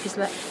architect is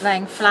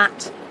laying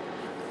flat,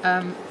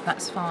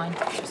 that's fine.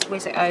 Just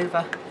whiz it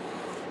over,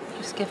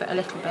 just give it a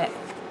little bit.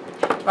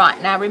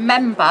 Right, now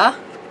remember,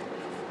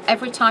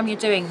 every time you're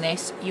doing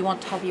this, you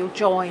want to have your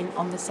join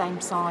on the same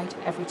side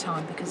every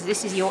time, because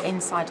this is your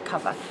inside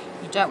cover.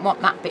 You don't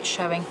want that bit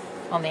showing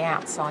on the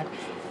outside.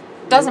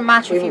 Doesn't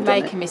matter if you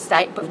make a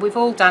mistake, but we've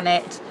all done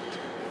it.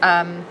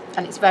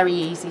 And it's very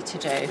easy to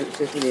do. It's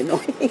just really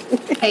annoying.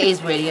 It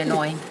is really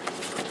annoying.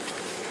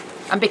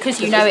 And because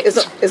you know it's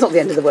not the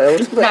end of the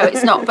world. No,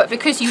 it's not. But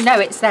because you know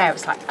it's there,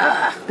 it's like,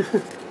 ah.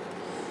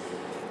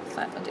 So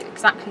I do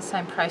exactly the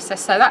same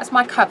process. So that's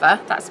my cover,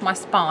 that's my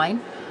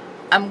spine.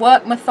 And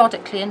work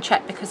methodically and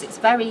check, because it's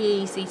very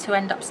easy to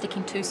end up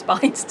sticking two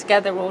spines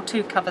together or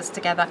two covers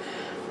together.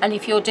 And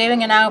if you're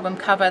doing an album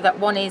cover that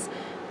one is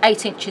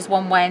 8 inches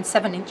one way and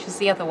 7 inches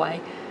the other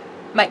way,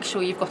 make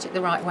sure you've got it the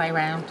right way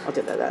round. I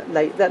did that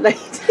lady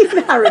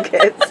in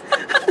Harrogate.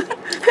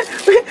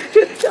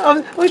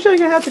 I was showing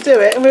her how to do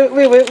it,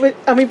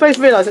 and we both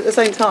realised at the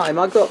same time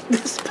I got the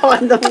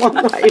spine the one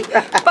way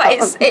round.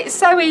 But it's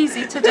so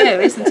easy to do,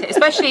 isn't it?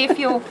 Especially if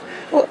you're...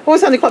 Well, I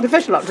was sounding quite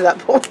professional up to that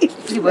point.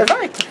 You were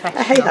very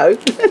professional. Hey ho.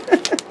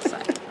 So,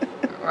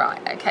 right,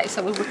 okay,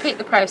 so we'll repeat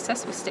the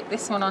process. We'll stick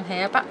this one on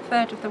here, about a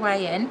third of the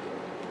way in.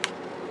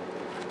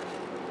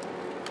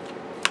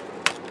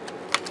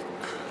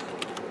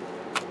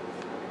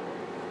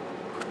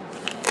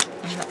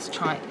 Let's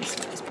try it this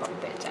way. Let's put a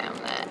bit down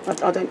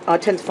there. I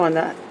tend to find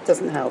that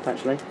doesn't help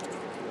actually.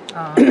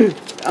 Oh.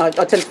 I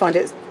tend to find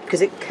it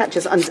because it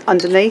catches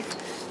underneath,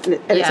 and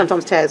it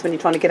sometimes tears when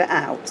you're trying to get it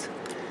out.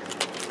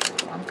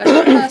 Well, I'm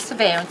going to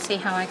persevere and see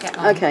how I get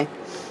on. Okay.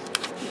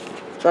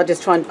 So I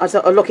just try and I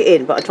lock it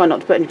in, but I try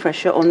not to put any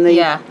pressure on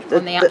the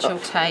on the actual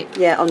tape.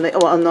 Yeah, on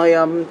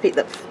the bit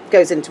that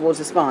goes in towards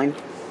the spine.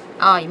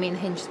 Oh, you mean the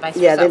hinge space?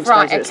 Yeah, the hinge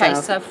right. space Okay,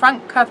 itself. so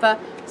front cover,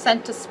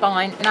 centre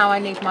spine. Now I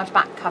need my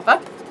back cover.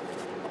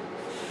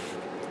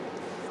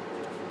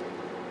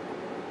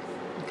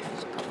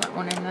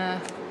 One in there.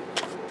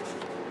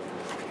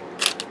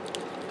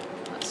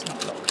 That's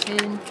not locked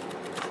in.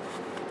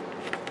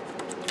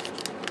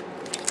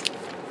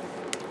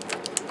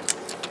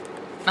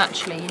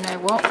 Actually, you know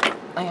what?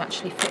 They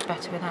actually fit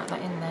better without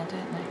that in there,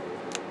 don't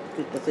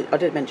they? I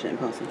did mention it in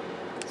passing.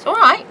 It's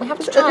alright, we have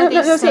to try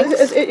these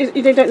things.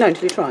 You don't know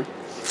until you try.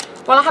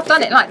 Well, I have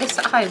done it like this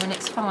at home and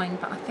it's fine,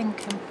 but I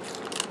think...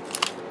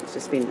 it's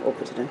just been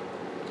awkward to do.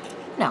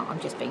 No, I'm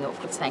just being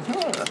awkward saying,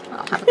 oh,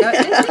 I'll have a go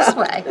at this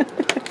way.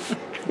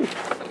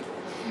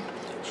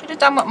 Should have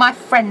done what my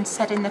friend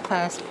said in the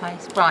first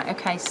place. Right,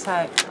 okay, so...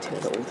 I tell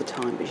her that all the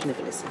time, but she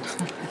never listens.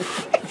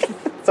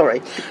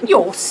 Sorry.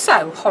 You're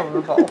so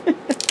horrible.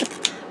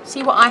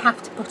 See what I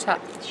have to put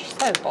up? She's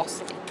so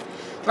bossy.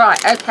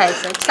 Right, okay,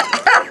 so...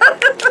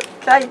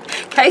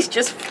 Kay's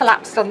just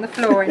collapsed on the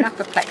floor in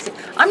apoplexy.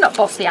 I'm not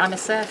bossy, I'm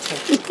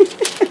assertive.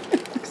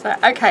 So,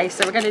 okay,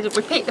 so we're going to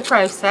repeat the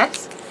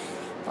process.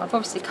 Well, I've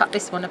obviously cut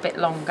this one a bit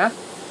longer,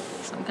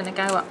 so I'm going to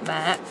go up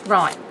there.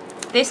 Right,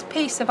 this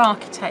piece of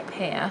architape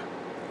here,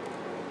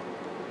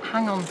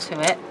 hang on to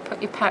it,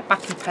 put your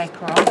backing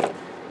paper on,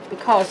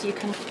 because you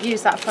can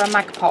use that for a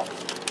mag pop.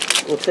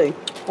 Or two.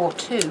 Or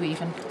two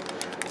even.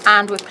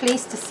 And we're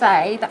pleased to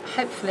say that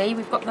hopefully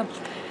we've got the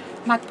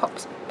mag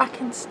pops back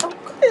in stock.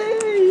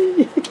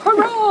 Yay!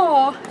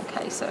 Hurrah!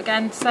 Okay, so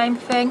again, same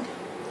thing,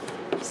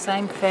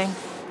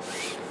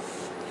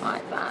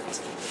 like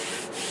that,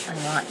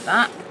 and like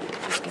that.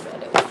 Just give it a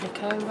little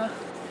flick over.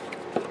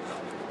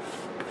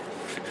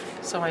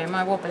 Sorry, am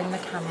I wobbling the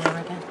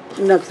camera again?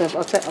 No, because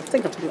I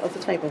think I've put it off the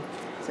table,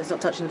 so it's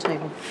not touching the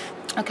table.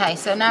 Okay,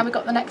 so now we've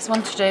got the next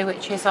one to do,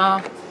 which is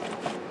our,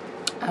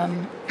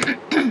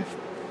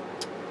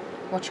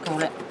 what do you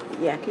call it?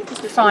 Yeah, can you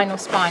just final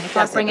spine. If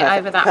I bring it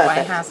over that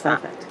way, how's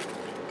that? Perfect.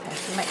 Okay,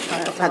 so make sure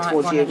I've got the Hand right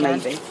towards one you, again.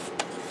 maybe.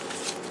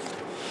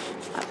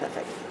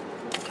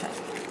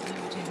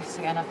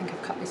 again. I think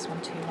I've cut this one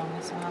too long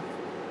as well.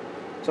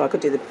 So I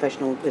could do the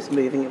professional, just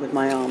moving it with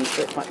my arms,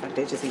 but quite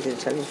frankly, it's just easy to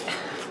tell you.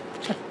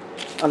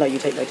 I know you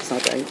take notice, I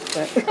don't.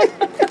 But.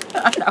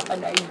 I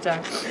know you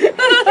don't.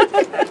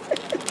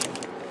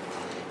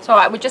 It's all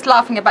right. We're just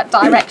laughing about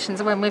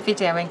directions when we're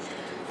videoing.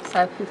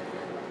 So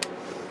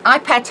I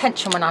pay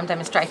attention when I'm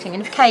demonstrating,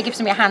 and if Kay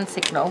gives me a hand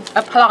signal,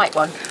 a polite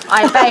one,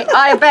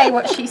 I obey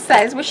what she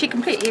says, well, she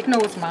completely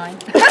ignores mine.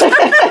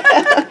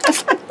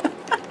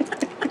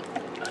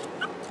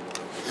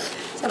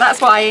 So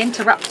that's why I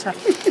interrupt her.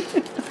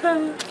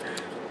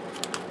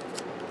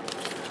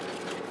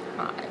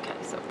 Right, okay,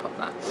 so I'll put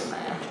that one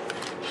there.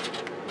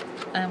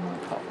 And we'll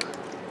pop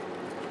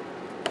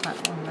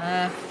that one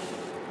there.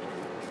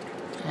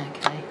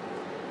 Okay.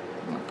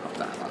 And we'll pop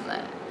that one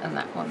there and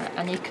that one there.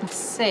 And you can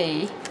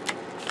see,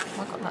 have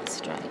I got that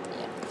straight?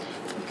 Yeah.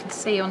 You can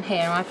see on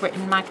here I've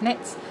written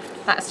magnets.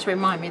 That's to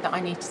remind me that I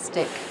need to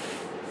stick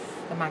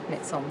the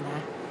magnets on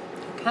there.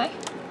 Okay?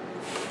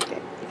 Okay.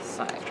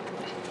 So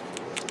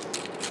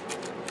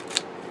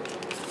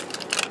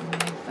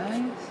remove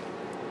those.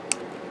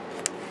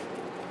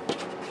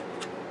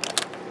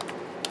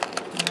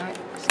 No,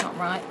 it's not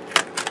right.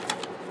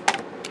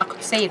 I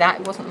could see that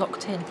it wasn't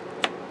locked in.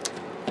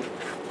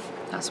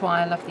 That's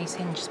why I love these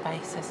hinge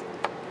spaces.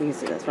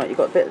 Easy, that's right. You've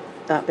got a bit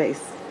that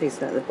piece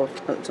there at the bottom,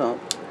 at the top.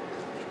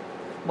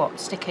 What,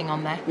 sticking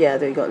on there? Yeah,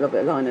 there you got a little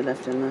bit of liner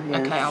left in there.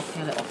 Yeah. Okay, I'll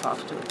peel it off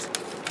afterwards.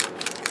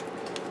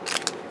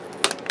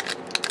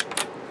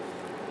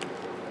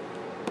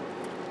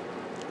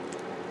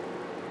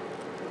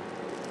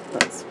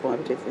 That's why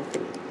we did the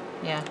thing.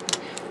 Yeah,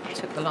 I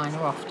took the liner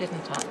off,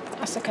 didn't I?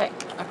 That's okay,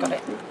 I've got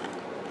it.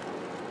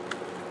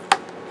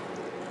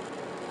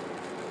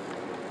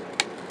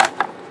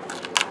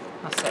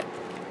 That's it.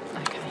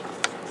 Okay.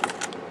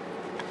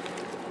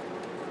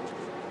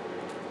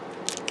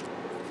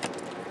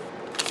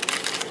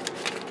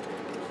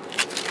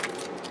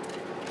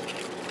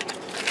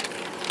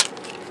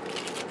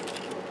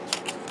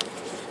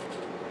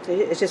 So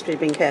it's just really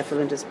being careful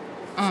and just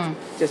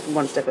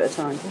one step at a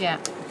time. Yeah,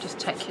 just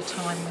take your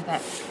time with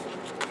it.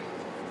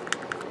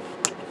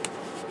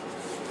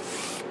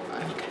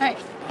 Okay,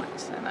 right,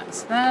 so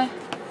that's there.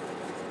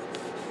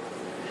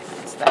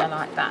 It's there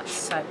like that.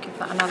 So give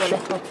that another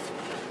little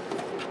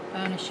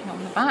burnishing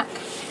on the back.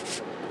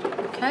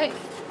 Okay,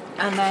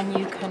 and then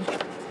you can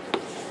just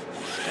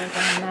go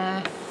down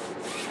there,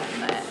 down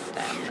there,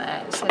 down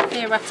there. So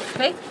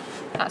theoretically,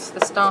 that's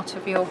the start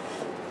of your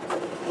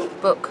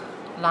book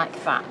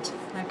like that.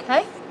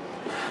 Okay.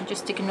 And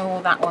just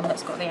ignore that one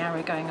that's got the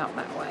arrow going up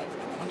that way.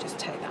 I'll just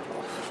take that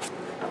off.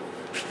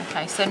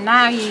 Okay, so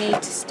now you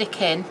need to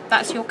stick in,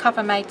 that's your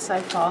cover made so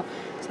far.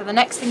 So the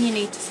next thing you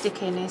need to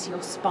stick in is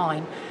your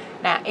spine.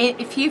 Now,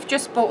 if you've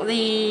just bought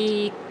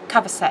the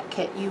cover set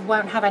kit, you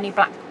won't have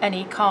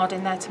any card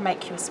in there to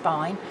make your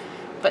spine.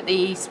 But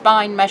the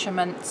spine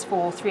measurements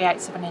for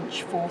 3/8 of an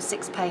inch for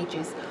 6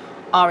 pages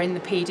are in the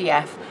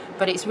PDF.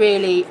 But it's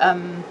really,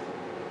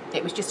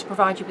 it was just to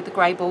provide you with the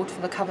grey board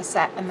for the cover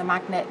set and the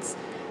magnets.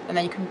 And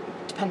then you can,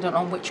 depending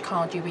on which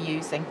card you were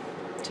using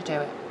to do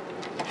it.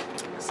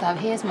 So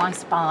here's my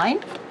spine.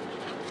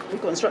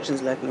 We've got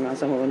instructions lurking around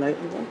somewhere. We'll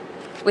note them.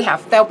 We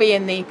have. They'll be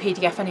in the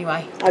PDF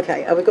anyway.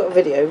 Okay. We've got a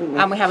video, haven't we?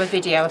 And we have a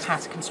video of how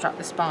to construct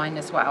the spine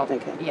as well.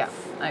 Okay. Yeah.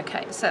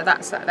 Okay. So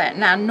that's that there.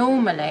 Now,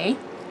 normally,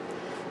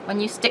 when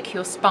you stick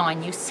your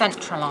spine, you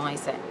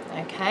centralise it.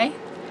 Okay.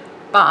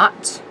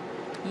 But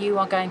you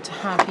are going to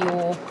have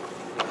your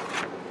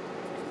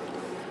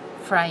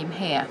frame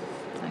here.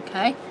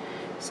 Okay.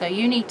 So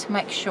you need to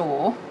make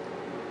sure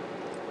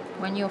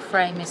when your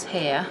frame is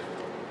here,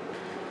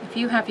 if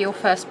you have your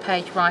first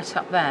page right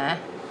up there,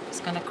 it's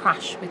going to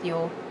crash with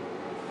your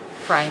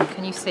frame.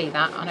 Can you see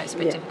that? I know it's a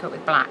bit difficult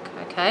with black,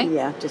 okay?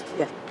 Yeah,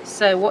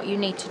 So what you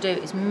need to do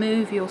is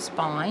move your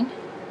spine,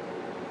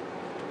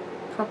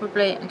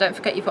 probably, and don't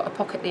forget you've got a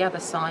pocket the other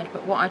side,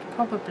 but what I'd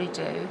probably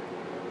do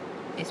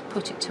is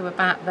put it to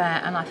about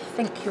there, and I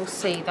think you'll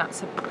see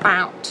that's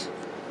about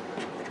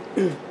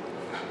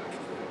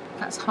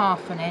that's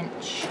 ½ an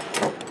inch.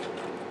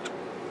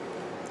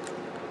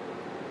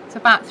 It's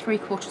about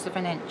 3/4 of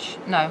an inch.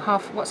 No,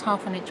 what's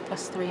 ½ an inch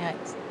plus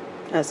 3/8?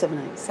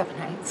 7/8.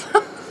 7/8.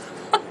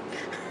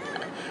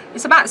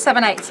 It's about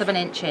 7/8 of an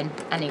inch in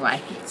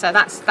anyway. So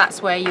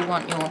that's where you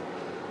want your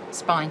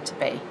spine to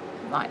be,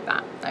 like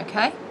that.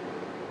 Okay.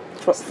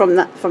 From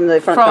the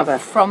front cover.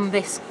 From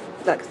this.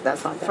 That's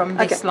like that. From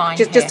this line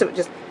just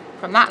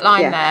from that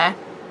line there.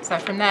 So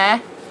from there,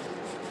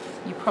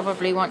 you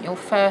probably want your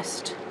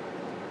first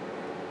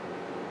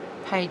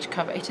page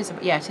cover. It is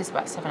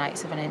about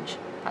 7/8 of an inch.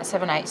 About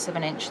 7/8 of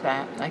an inch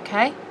there.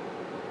 Okay.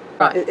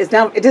 Right.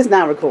 It is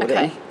now recording.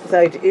 Okay. So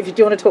if you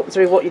do want to talk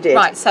through what you did.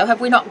 Right. So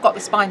have we not got the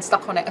spine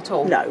stuck on it at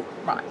all? No.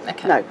 Right.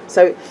 Okay. No.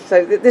 So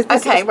this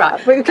okay.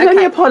 Right. We can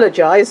only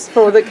apologise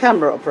for the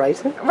camera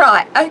operator.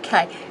 Right.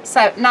 Okay.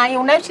 So now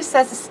you'll notice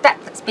there's a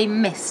step that's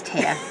been missed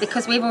here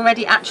because we've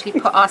already actually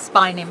put our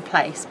spine in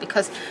place,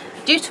 because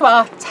due to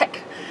our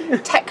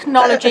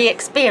technology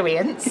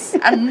experience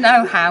and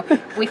know-how,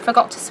 we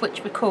forgot to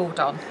switch record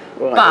on.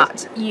 Right.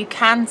 But you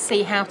can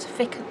see how to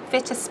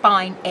fit a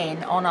spine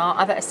in on our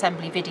other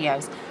assembly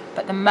videos.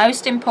 But the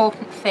most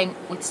important thing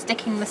with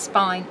sticking the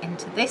spine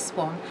into this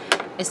one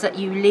is that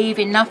you leave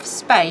enough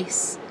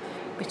space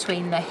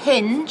between the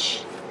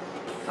hinge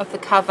of the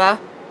cover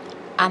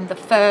and the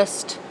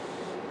first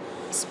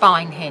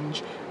spine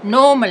hinge.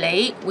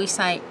 Normally we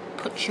say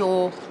put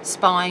your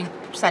spine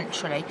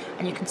centrally,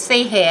 and you can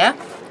see here,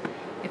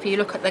 if you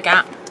look at the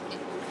gap,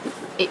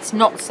 it's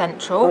not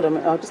central. Hold on,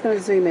 I'm just going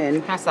to zoom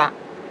in. How's that?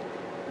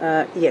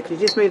 Yeah, could you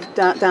just move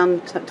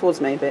down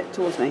towards me a bit,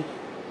 towards me?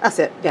 That's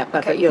it, yeah,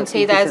 perfect. Okay, you can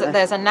see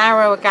there's a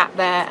narrower gap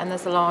there and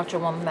there's a larger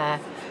one there.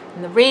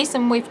 And the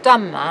reason we've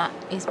done that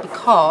is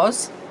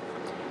because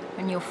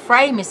when your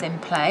frame is in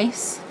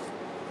place,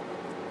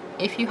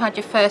 if you had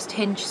your first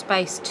hinge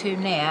space too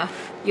near,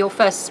 your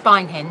first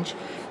spine hinge,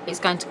 it's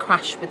going to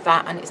crash with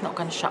that and it's not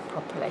going to shut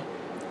properly.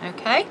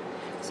 Okay,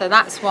 so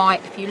that's why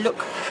if you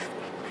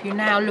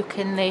now look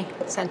in the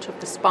centre of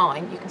the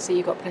spine, you can see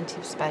you've got plenty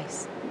of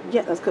space.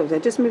 Yeah, that's cool. So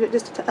just move it,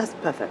 that's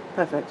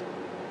perfect.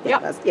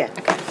 Yeah, yep.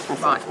 Okay,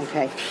 that's right. It.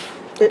 Okay.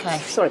 Okay.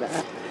 Sorry about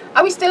that.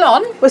 Are we still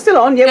on? We're still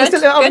on, yeah,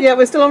 Good,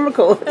 we're still on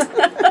record.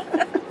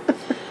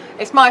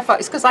 It's my fault.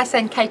 It's because I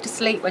send Kate to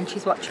sleep when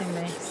she's watching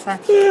me. So.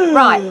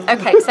 Right.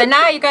 Okay. So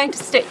now you're going to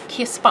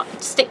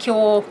stick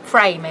your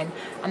frame in,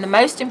 and the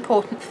most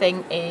important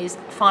thing is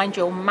find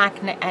your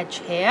magnet edge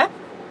here,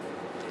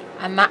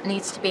 and that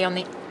needs to be on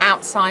the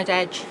outside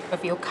edge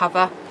of your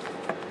cover,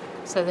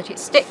 so that it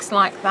sticks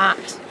like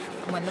that.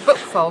 And when the book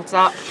folds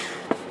up,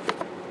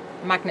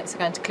 the magnets are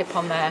going to clip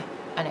on there,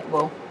 and it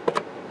will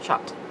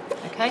shut.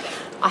 Okay.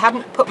 I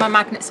haven't put my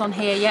magnets on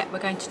here yet. We're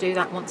going to do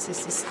that once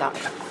this is stuck.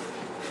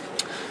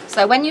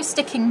 So when you're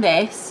sticking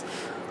this,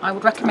 I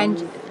would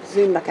recommend...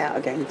 zoom back out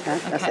again, Ted.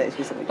 That's okay.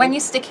 it. When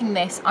you're sticking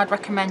this, I'd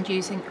recommend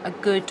using a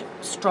good,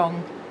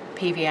 strong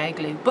PVA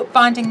glue.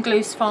 Bookbinding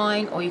glue's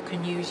fine, or you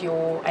can use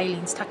your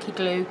Aleene's tacky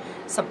glue,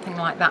 something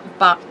like that.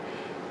 But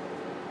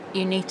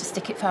you need to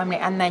stick it firmly,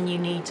 and then you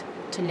need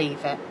to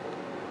leave it.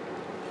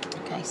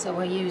 Okay, so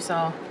we'll use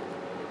our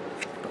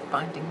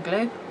bookbinding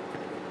glue.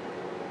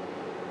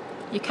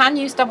 You can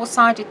use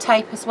double-sided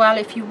tape as well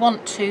if you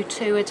want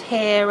to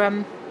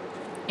adhere...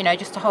 you know,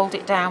 just to hold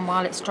it down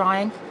while it's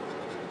drying.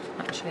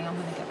 Actually, I'm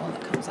going to get one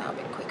that comes out a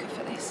bit quicker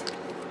for this.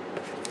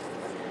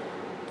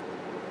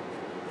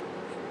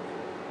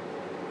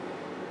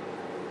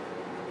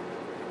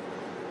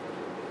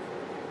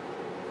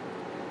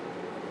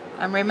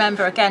 And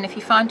remember, again, if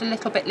you find a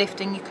little bit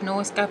lifting, you can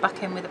always go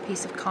back in with a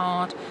piece of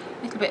card,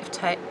 a little bit of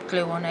tape,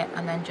 glue on it,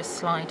 and then just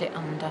slide it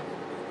under.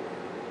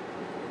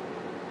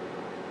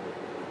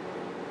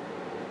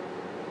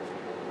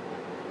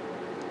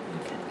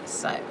 Okay,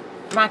 so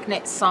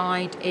magnet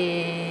side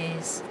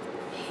is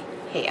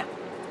here.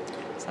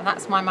 So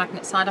that's my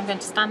magnet side. I'm going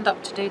to stand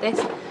up to do this,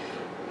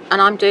 and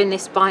I'm doing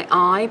this by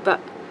eye, but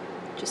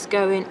just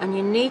go in, and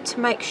you need to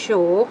make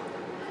sure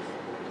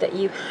that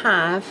you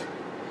have,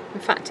 in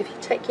fact, if you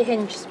take your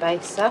hinge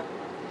spacer,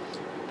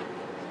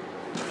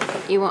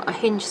 you want a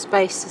hinge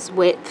spacer's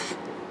width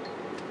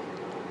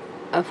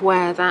of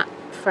where that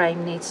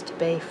frame needs to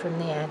be from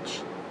the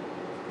edge.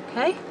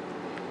 Okay,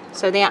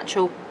 so the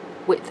actual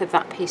width of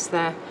that piece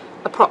there,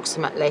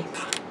 approximately.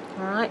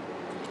 All right,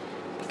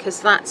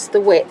 because that's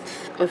the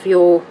width of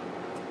your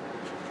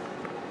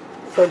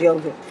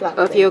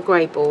your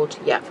grey board.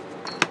 Yeah.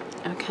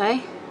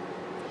 Okay,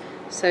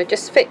 so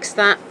just fix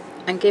that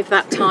and give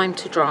that time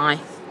to dry.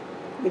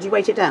 Would you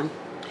weight it down?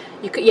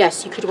 You could,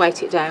 yes, you could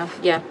weight it down.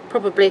 Yeah,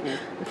 probably. Yeah.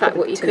 In fact,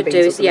 what you could do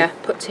is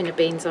put tin of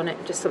beans on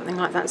it, just something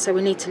like that. So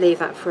we need to leave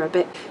that for a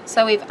bit.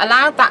 So we've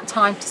allowed that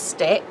time to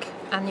stick,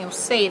 and you'll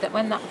see that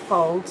when that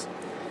folds,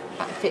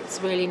 that fits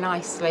really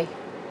nicely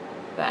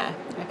there.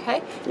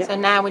 Okay, yep. So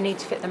now we need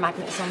to fit the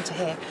magnets onto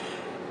here.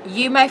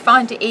 You may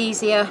find it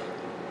easier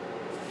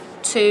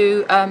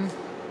to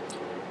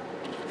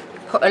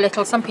put a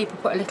little, some people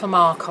put a little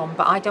mark on,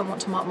 but I don't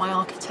want to mark my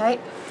architape,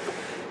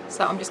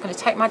 so I'm just going to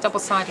take my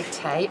double-sided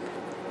tape,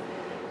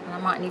 and I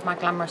might need my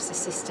glamorous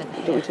assistant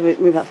here. Do you want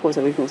to move that forward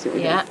so we can all see what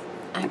we're doing?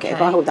 Yeah. Okay,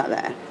 if I hold that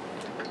there,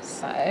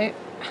 so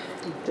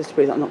just to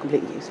prove that I'm not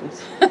completely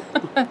useless.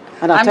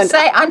 And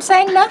I'm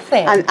saying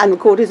nothing. And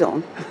record is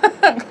on.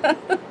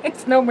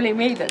 It's normally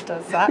me that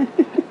does that.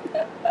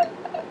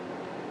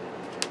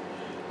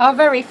 Our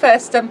very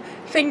first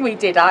thing we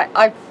did,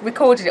 I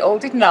recorded it all,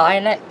 didn't I?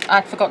 And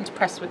I'd forgotten to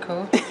press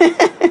record.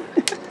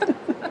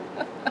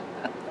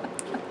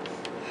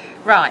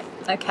 Right,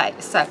 okay,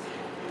 so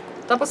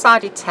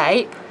double-sided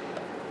tape,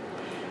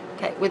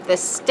 okay, with the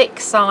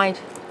stick side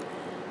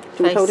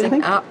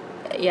facing up.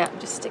 Yeah,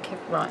 just stick it,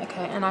 right,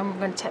 okay, and I'm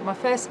going to take my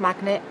first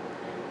magnet,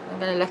 I'm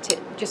going to let it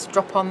just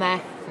drop on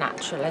there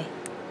naturally.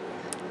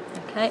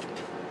 Okay,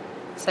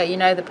 so you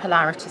know the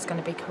polarity is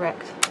going to be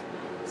correct.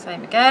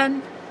 Same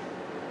again,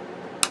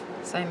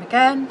 same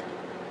again,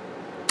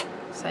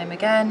 same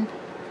again.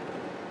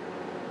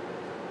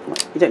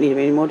 You don't need it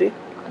anymore, do you?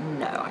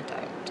 No, I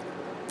don't.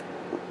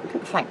 Okay.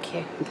 Thank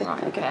you. Okay.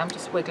 Right, okay, I'm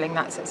just wiggling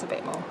that so it's a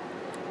bit more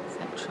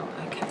central.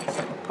 Okay,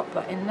 so we'll pop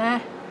that in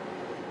there.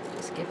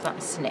 Just give that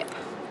a snip.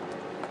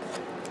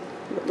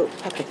 Little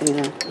packet thing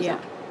in there. Yeah.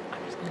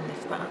 I'm just going to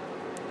lift that up.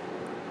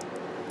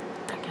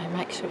 Okay,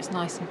 make sure it's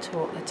nice and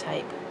taut, the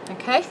tape.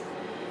 Okay.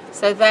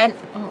 So then,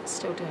 oh, it's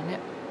still doing it.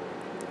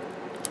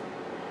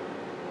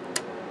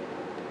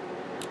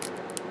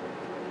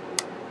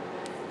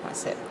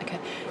 That's it. Okay.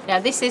 Now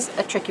this is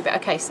a tricky bit.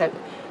 Okay, so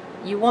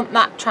you want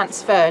that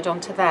transferred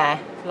onto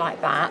there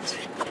like that.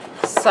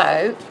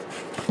 So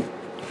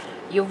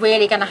you're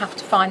really going to have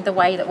to find the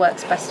way that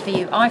works best for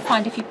you. I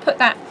find if you put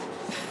that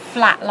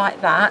flat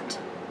like that,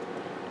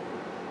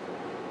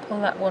 pull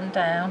that one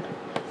down,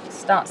 it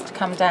starts to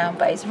come down,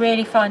 but it's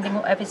really finding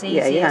whatever's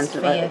easiest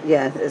for you.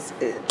 Yeah, it's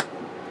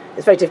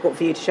very difficult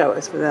for you to show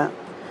us with that.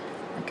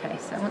 Okay,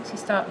 so once you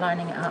start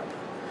lining it up,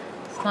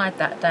 slide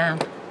that down.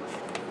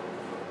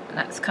 And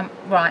that's come,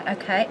 right,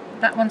 okay,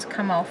 that one's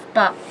come off,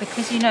 but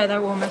because you know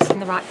they're almost in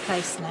the right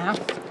place now,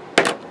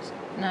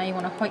 now you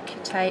want to hoik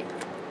your tape,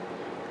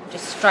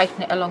 just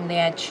straighten it along the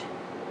edge,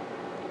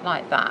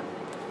 like that.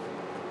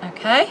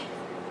 Okay?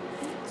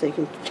 So you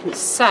can...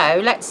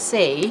 So, let's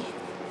see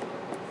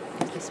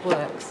if this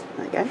works.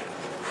 There you go.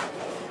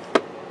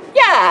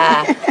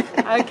 Yeah!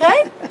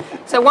 Okay?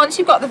 So once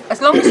you've got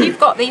as long as you've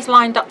got these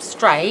lined up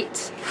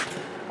straight,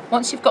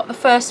 once you've got the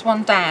first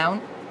one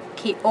down,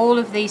 keep all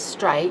of these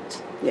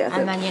straight,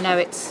 and then you know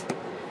it's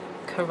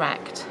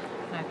correct.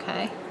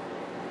 Okay?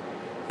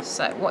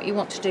 So what you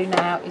want to do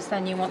now is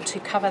then you want to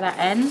cover that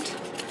end.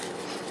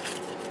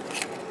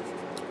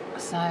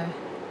 So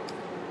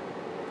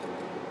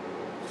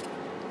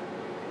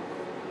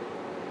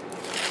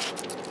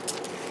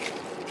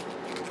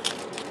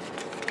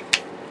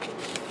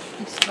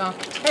scarf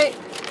tape.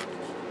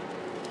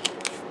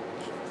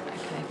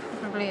 Okay,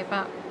 probably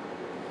about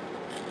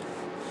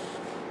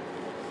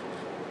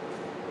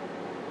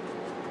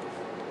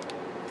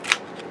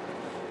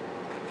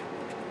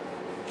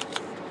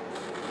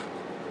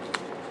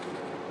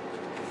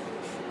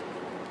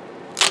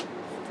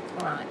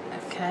right,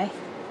 okay.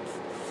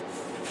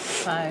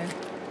 So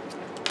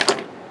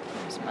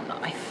where's my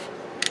knife?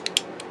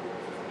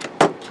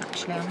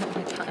 Actually, I'm not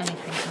going to cut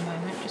anything at the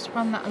moment, just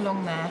run that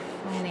along there,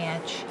 along the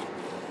edge.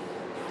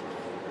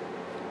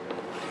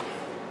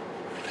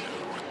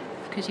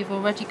 Because you've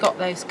already got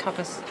those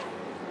corners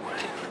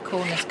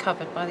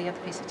covered by the other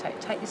piece of tape.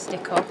 Take the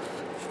stick off.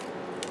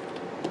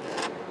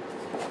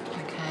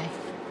 Okay,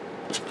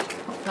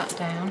 pop that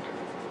down,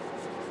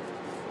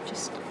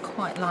 just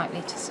quite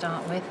lightly to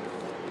start with.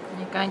 And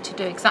you're going to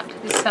do exactly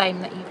the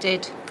same that you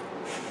did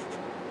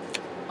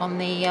on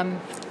the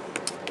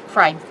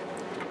frame.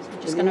 So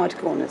you're just going to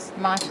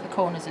mite the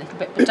corners a little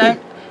bit, but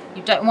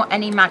you don't want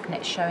any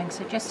magnets showing,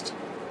 so just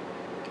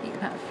keep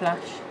that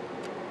flush.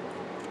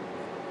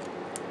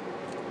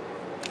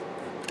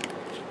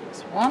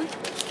 One,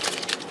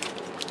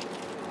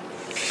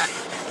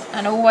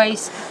 and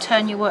always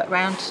turn your work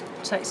round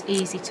so it's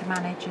easy to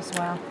manage as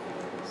well.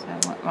 So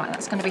right,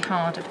 that's going to be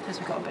harder because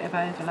we've got a bit of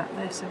overlap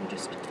there, so we'll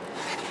just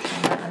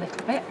trim that a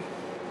little bit.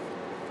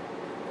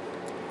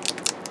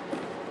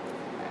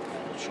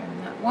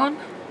 Trim that one.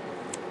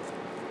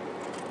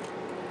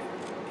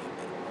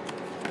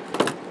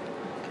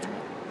 Okay.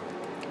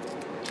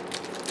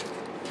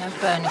 Don't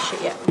burnish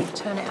it yet. We'll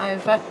turn it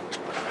over.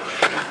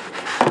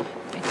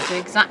 Do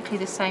exactly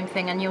the same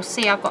thing, and you'll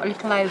see I've got a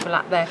little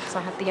overlap there because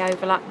I had the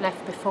overlap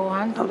left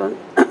beforehand. Hold on.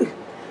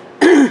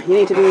 You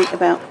need to be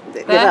about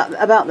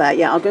that.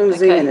 Yeah, I'll go and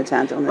zoom in a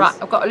tad on this. Right,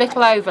 I've got a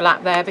little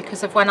overlap there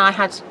because of when I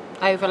had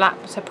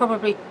overlap, so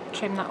probably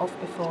trim that off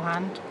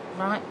beforehand.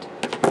 Right.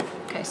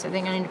 Okay, so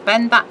then you're going to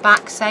bend that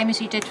back, same as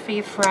you did for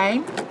your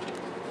frame.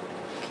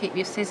 Keep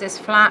your scissors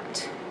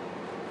flat.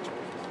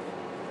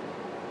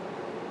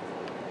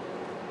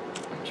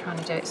 I'm trying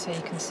to do it so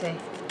you can see.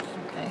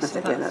 Okay,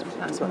 so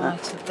that's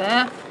mited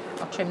there.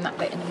 I'll trim that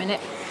bit in a minute.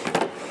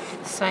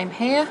 The same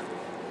here.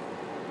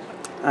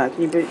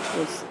 Can you bring it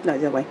towards... No,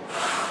 the other way.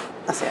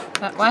 That's it.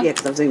 That way? Yeah,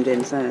 because I've zoomed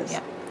in, so it's...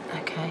 Yeah.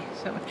 Okay,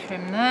 so we'll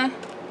trim there.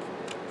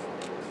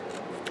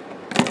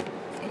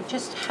 It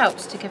just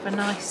helps to give a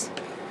nice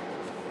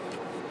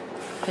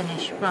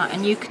finish. Right,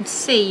 and you can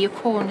see your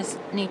corners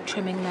need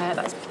trimming there.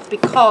 That's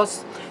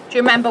because... Do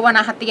you remember when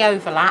I had the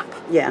overlap?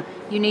 Yeah.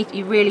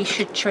 You really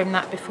should trim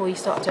that before you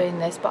start doing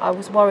this, but I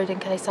was worried in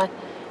case I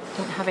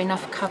didn't have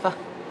enough cover.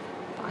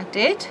 But I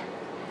did.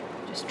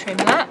 Just trim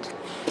that.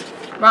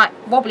 Right,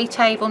 wobbly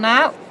table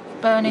now.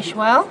 Burnish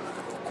well.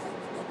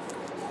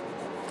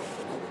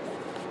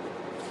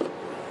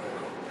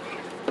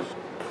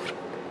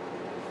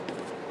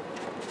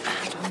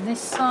 And on this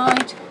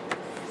side,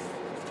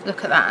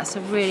 look at that. It's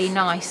a really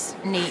nice,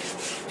 neat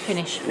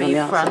finish for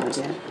your front.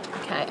 Side,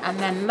 yeah. Okay, and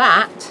then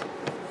that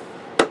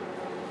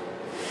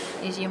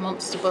is your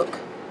monster book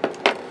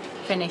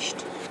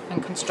finished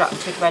and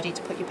constructed, ready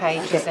to put your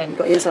pages in. You've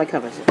got your inside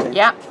cover.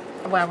 Yeah,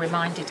 well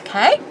reminded,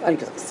 okay? Only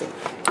because I can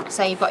see.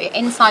 So you've got your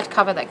inside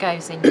cover that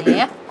goes in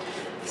here.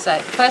 So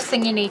the first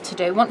thing you need to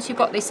do, once you've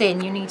got this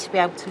in, you need to be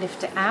able to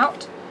lift it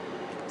out.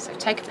 So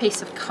take a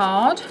piece of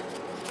card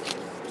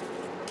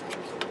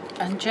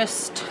and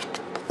just,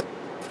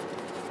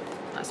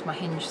 that's my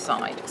hinge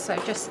side, so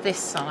just this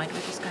side,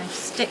 we're just going to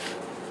stick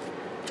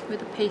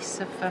with a piece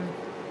of,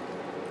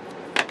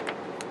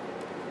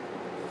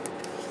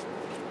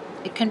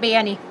 it can be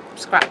any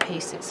scrap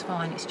piece, it's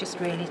fine, it's just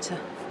really to,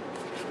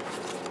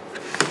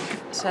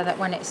 so that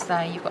when it's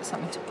there you've got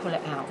something to pull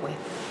it out with.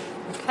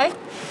 Okay,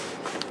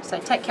 so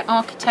take your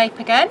archi-tape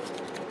again,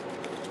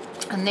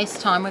 and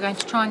this time we're going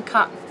to try and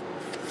cut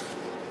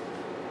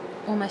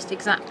almost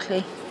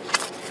exactly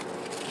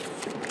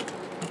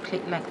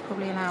complete length,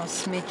 probably allow a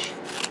smidge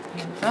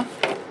over.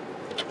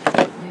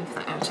 Move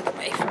that out of the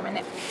way for a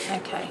minute.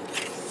 Okay,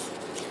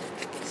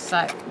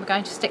 so we're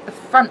going to stick the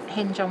front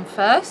hinge on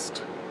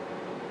first.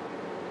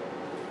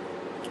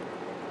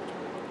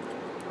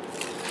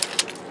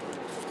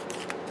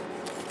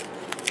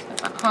 So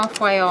about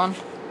halfway on.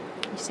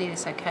 You see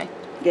this okay?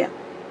 Yeah.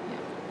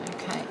 Yeah.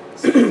 Okay,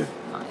 so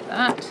like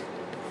that.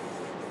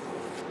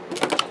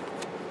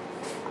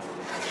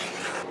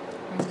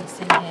 Bring this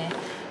in here.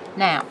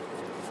 Now,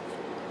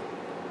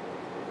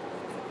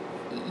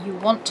 you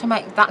want to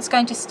make, that's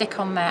going to stick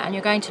on there, and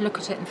you're going to look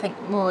at it and think,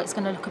 well, it's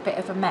going to look a bit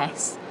of a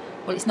mess.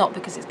 Well, it's not,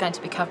 because it's going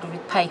to be covered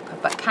with paper,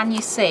 but can you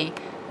see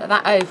that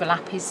that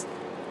overlap is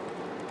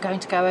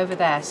going to go over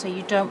there, so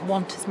you don't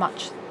want as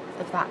much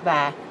of that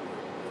there.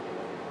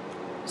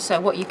 So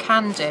what you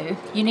can do,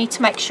 you need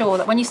to make sure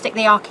that when you stick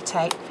the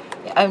archi-tape,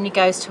 it only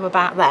goes to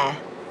about there.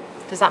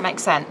 Does that make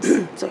sense?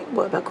 So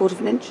what, about 1/4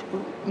 of an inch?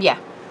 Yeah.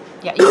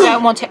 Yeah, you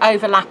don't want it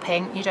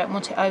overlapping, you don't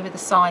want it over the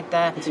side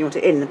there. So you want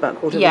it in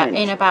about 1/4 of an inch? Yeah,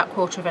 in about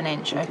 1/4 of an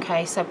inch,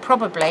 okay. So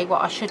probably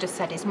what I should have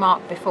said is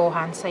mark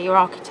beforehand, so your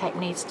archi-tape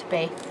needs to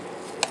be,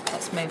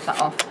 let's move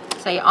that off.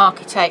 So your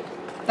archi-tape,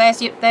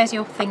 there's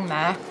your thing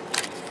there.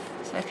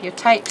 So if your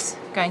tape's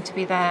going to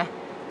be there,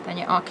 then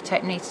your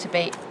archi-tape needs to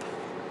be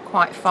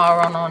quite far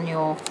on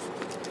your,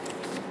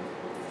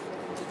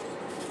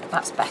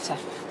 that's better.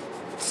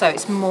 So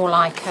it's more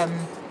like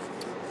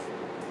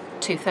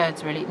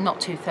 2/3 really, not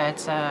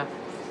 2/3,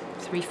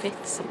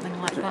 3/5,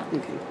 something like that.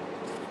 Okay.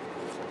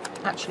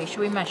 Actually, should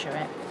we measure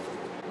it?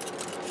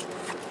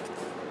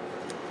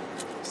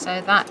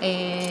 So that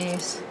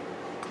is,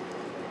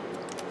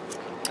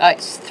 oh,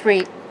 it's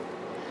 3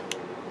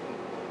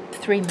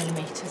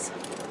 millimetres.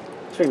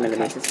 3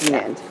 millimetres in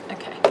the end.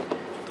 Okay.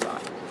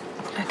 Right.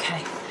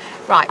 Okay.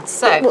 Right.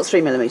 So What's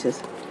 3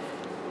 millimetres?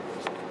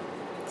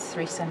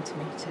 3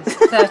 centimetres.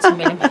 30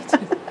 millimetres.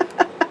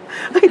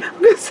 I'm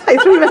going to say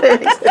 3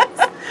 millimetres.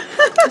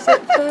 Is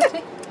it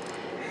 30?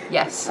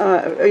 Yes.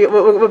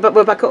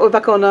 We're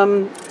back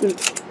on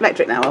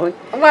metric now, are we?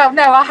 Well,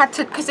 no, I had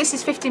to, because this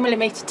is 50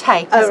 millimetre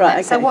tape. Oh, isn't right. it?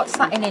 Okay. So what's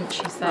that in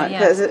inches there? Right,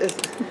 Yeah.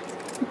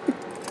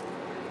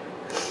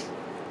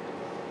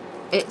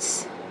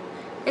 It's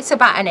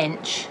about an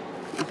inch.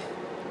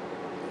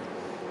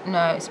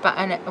 No, it's about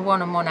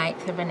 1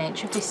 1/8 of an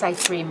inch. If we say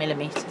 3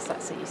 millimetres,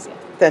 that's easier.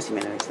 30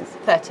 millimetres.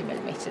 30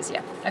 millimetres,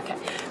 yeah. Okay.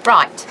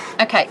 Right.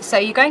 Okay, so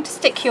you're going to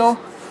stick your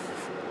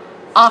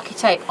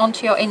archi-tape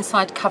onto your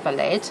inside cover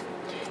lid.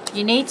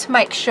 You need to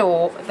make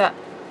sure that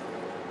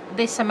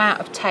this amount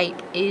of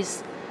tape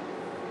is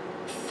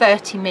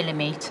 30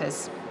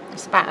 millimetres.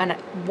 It's about 1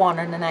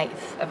 1/8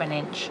 of an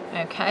inch,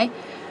 okay?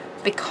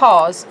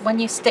 Because when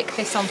you stick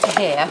this onto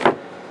here,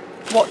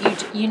 what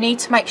you need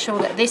to make sure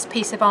that this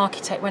piece of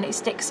archi-tape, when it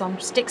sticks on,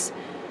 sticks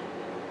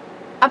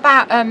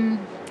about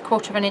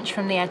 1/4 of an inch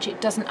from the edge.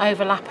 It doesn't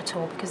overlap at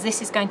all, because this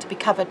is going to be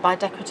covered by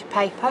decorative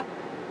paper,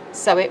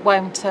 so it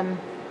won't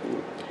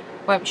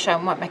show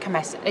and won't make a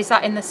mess. Is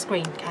that in the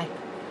screen, Kay?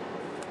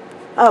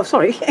 Oh,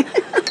 sorry. I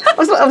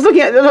wasn't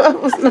looking at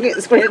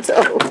the screen at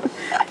all.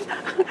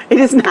 It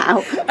is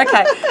now.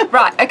 Okay,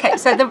 right. Okay,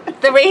 so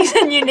the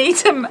reason you need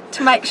to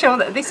make sure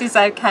that this is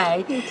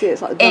okay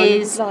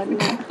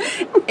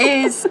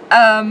is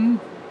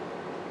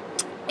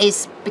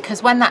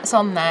because when that's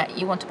on there,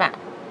 you want about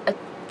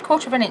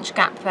 1/4 of an inch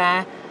gap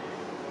there.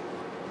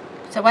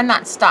 So when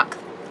that's stuck,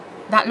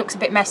 that looks a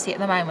bit messy at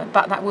the moment,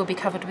 but that will be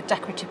covered with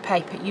decorative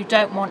paper. You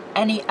don't want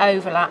any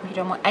overlap. You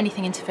don't want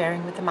anything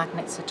interfering with the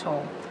magnets at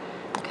all.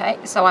 Okay,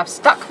 so I've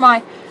stuck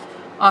my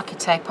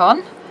archi-tape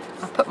on.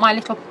 I've put my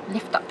little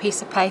lift up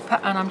piece of paper,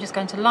 and I'm just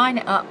going to line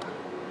it up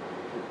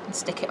and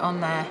stick it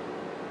on there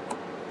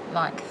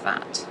like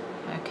that.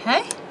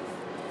 Okay,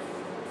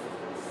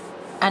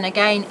 and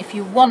again, if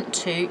you want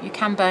to, you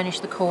can burnish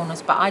the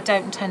corners, but I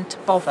don't tend to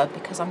bother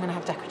because I'm going to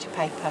have decorative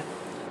paper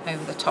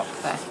over the top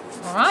there.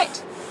 All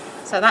right,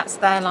 so that's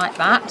there like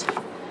that.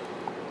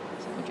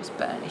 So we'll just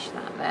burnish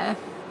that there,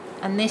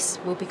 and this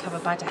will be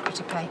covered by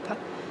decorative paper.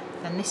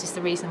 And this is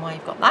the reason why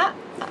you've got that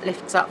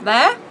lifts up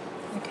there.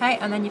 Okay,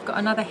 and then you've got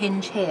another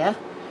hinge here.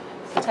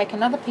 So take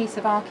another piece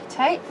of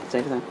archi-tape. It's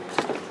over there.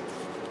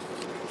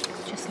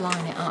 Just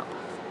line it up.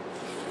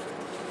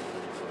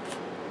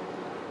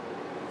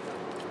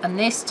 And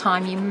this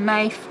time you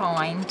may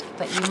find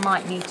that you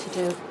might need to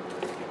do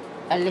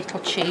a little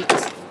cheat,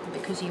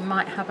 because you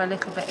might have a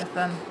little bit of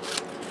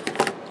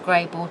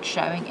grey board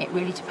showing. It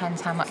really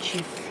depends how much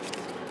you've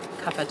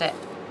covered it.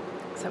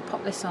 So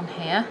pop this on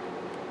here.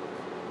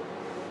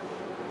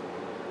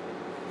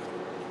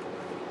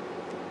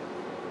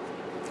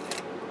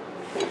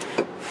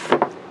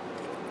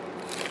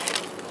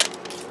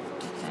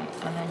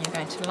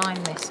 to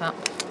line this up.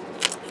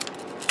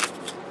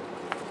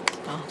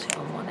 Start it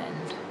on one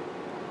end.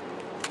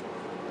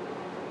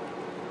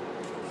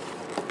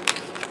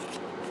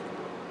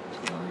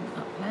 Line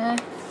up there.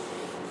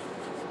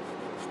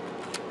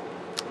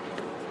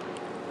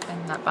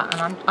 Bend that back,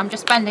 and I'm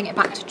just bending it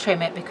back to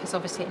trim it because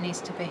obviously it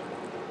needs to be.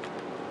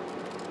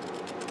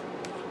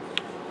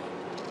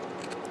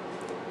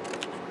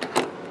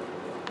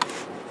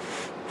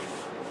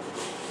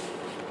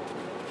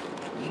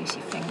 Use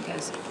your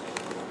fingers.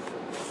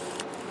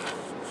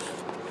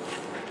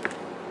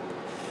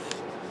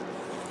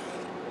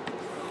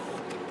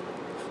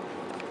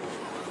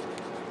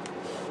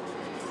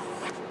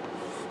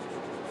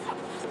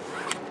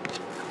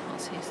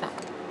 Let's use that.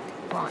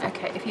 Right,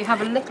 okay, if you have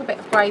a little bit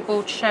of grey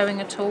board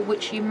showing at all,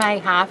 which you may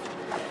have,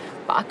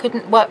 but I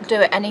couldn't do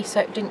it any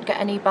so it didn't get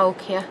any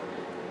bulkier,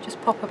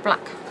 just pop a black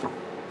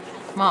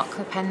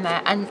marker pen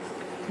there. And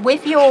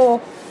with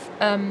your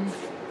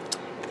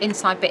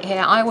inside bit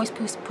here, I always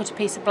put a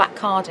piece of black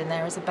card in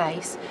there as a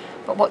base,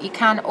 but what you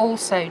can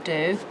also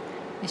do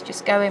is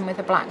just go in with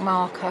a black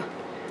marker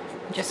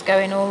and just go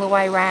in all the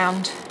way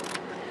round,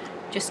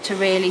 just to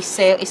really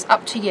seal. It's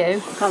up to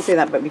you. I can't see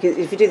that, but because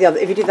if you do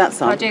that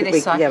side, I do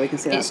this side. Yeah, we can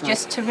see that. It's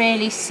just to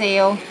really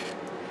seal,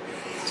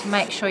 to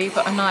make sure you've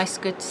got a nice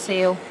good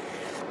seal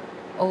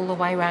all the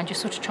way around. You're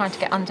sort of trying to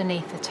get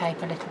underneath the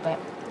tape a little bit.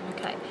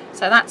 Okay,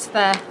 so that's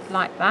there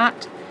like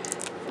that.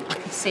 I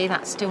can see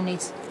that still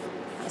needs.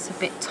 It's a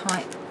bit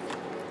tight.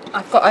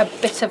 I've got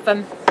a bit of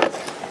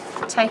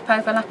tape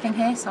overlapping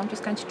here, so I'm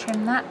just going to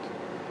trim that.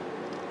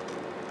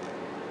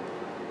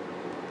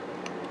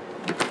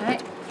 Okay,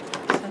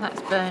 so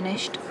that's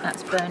burnished,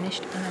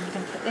 and then we're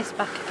going to put this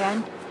back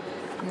again,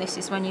 and this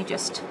is when you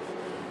just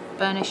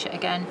burnish it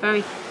again,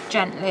 very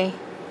gently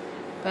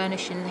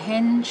burnishing the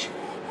hinge,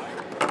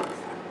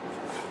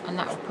 and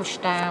that will push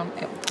down,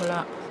 it will pull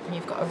up, and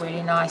you've got a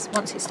really nice,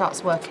 once it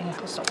starts working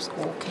it will stop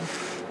squawking.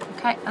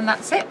 Okay, and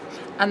that's it.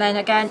 And then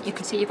again, you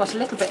can see you've got a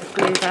little bit of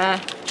glue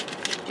there.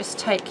 Just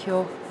take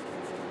your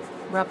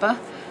rubber.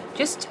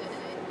 It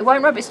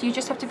won't rub it, so you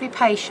just have to be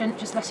patient.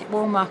 Just let it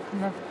warm up,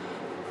 and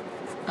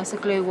as the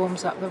glue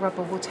warms up, the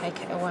rubber will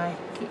take it away.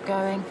 Keep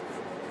going.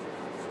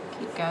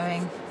 Keep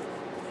going.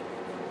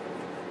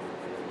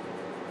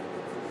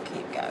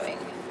 Keep going.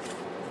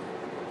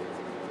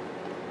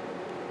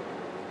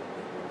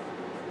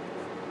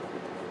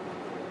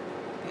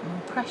 A bit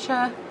more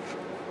pressure.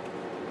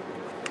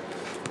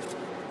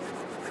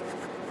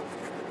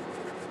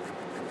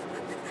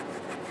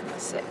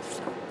 That's it.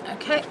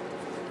 Okay,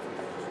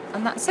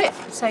 and that's it.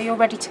 So you're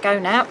ready to go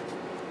now.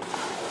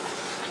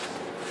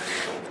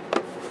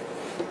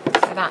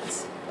 So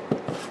that's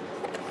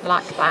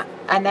like that.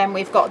 And then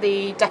we've got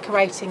the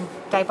decorating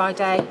day by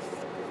day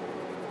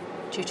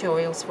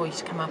tutorials for you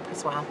to come up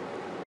as well.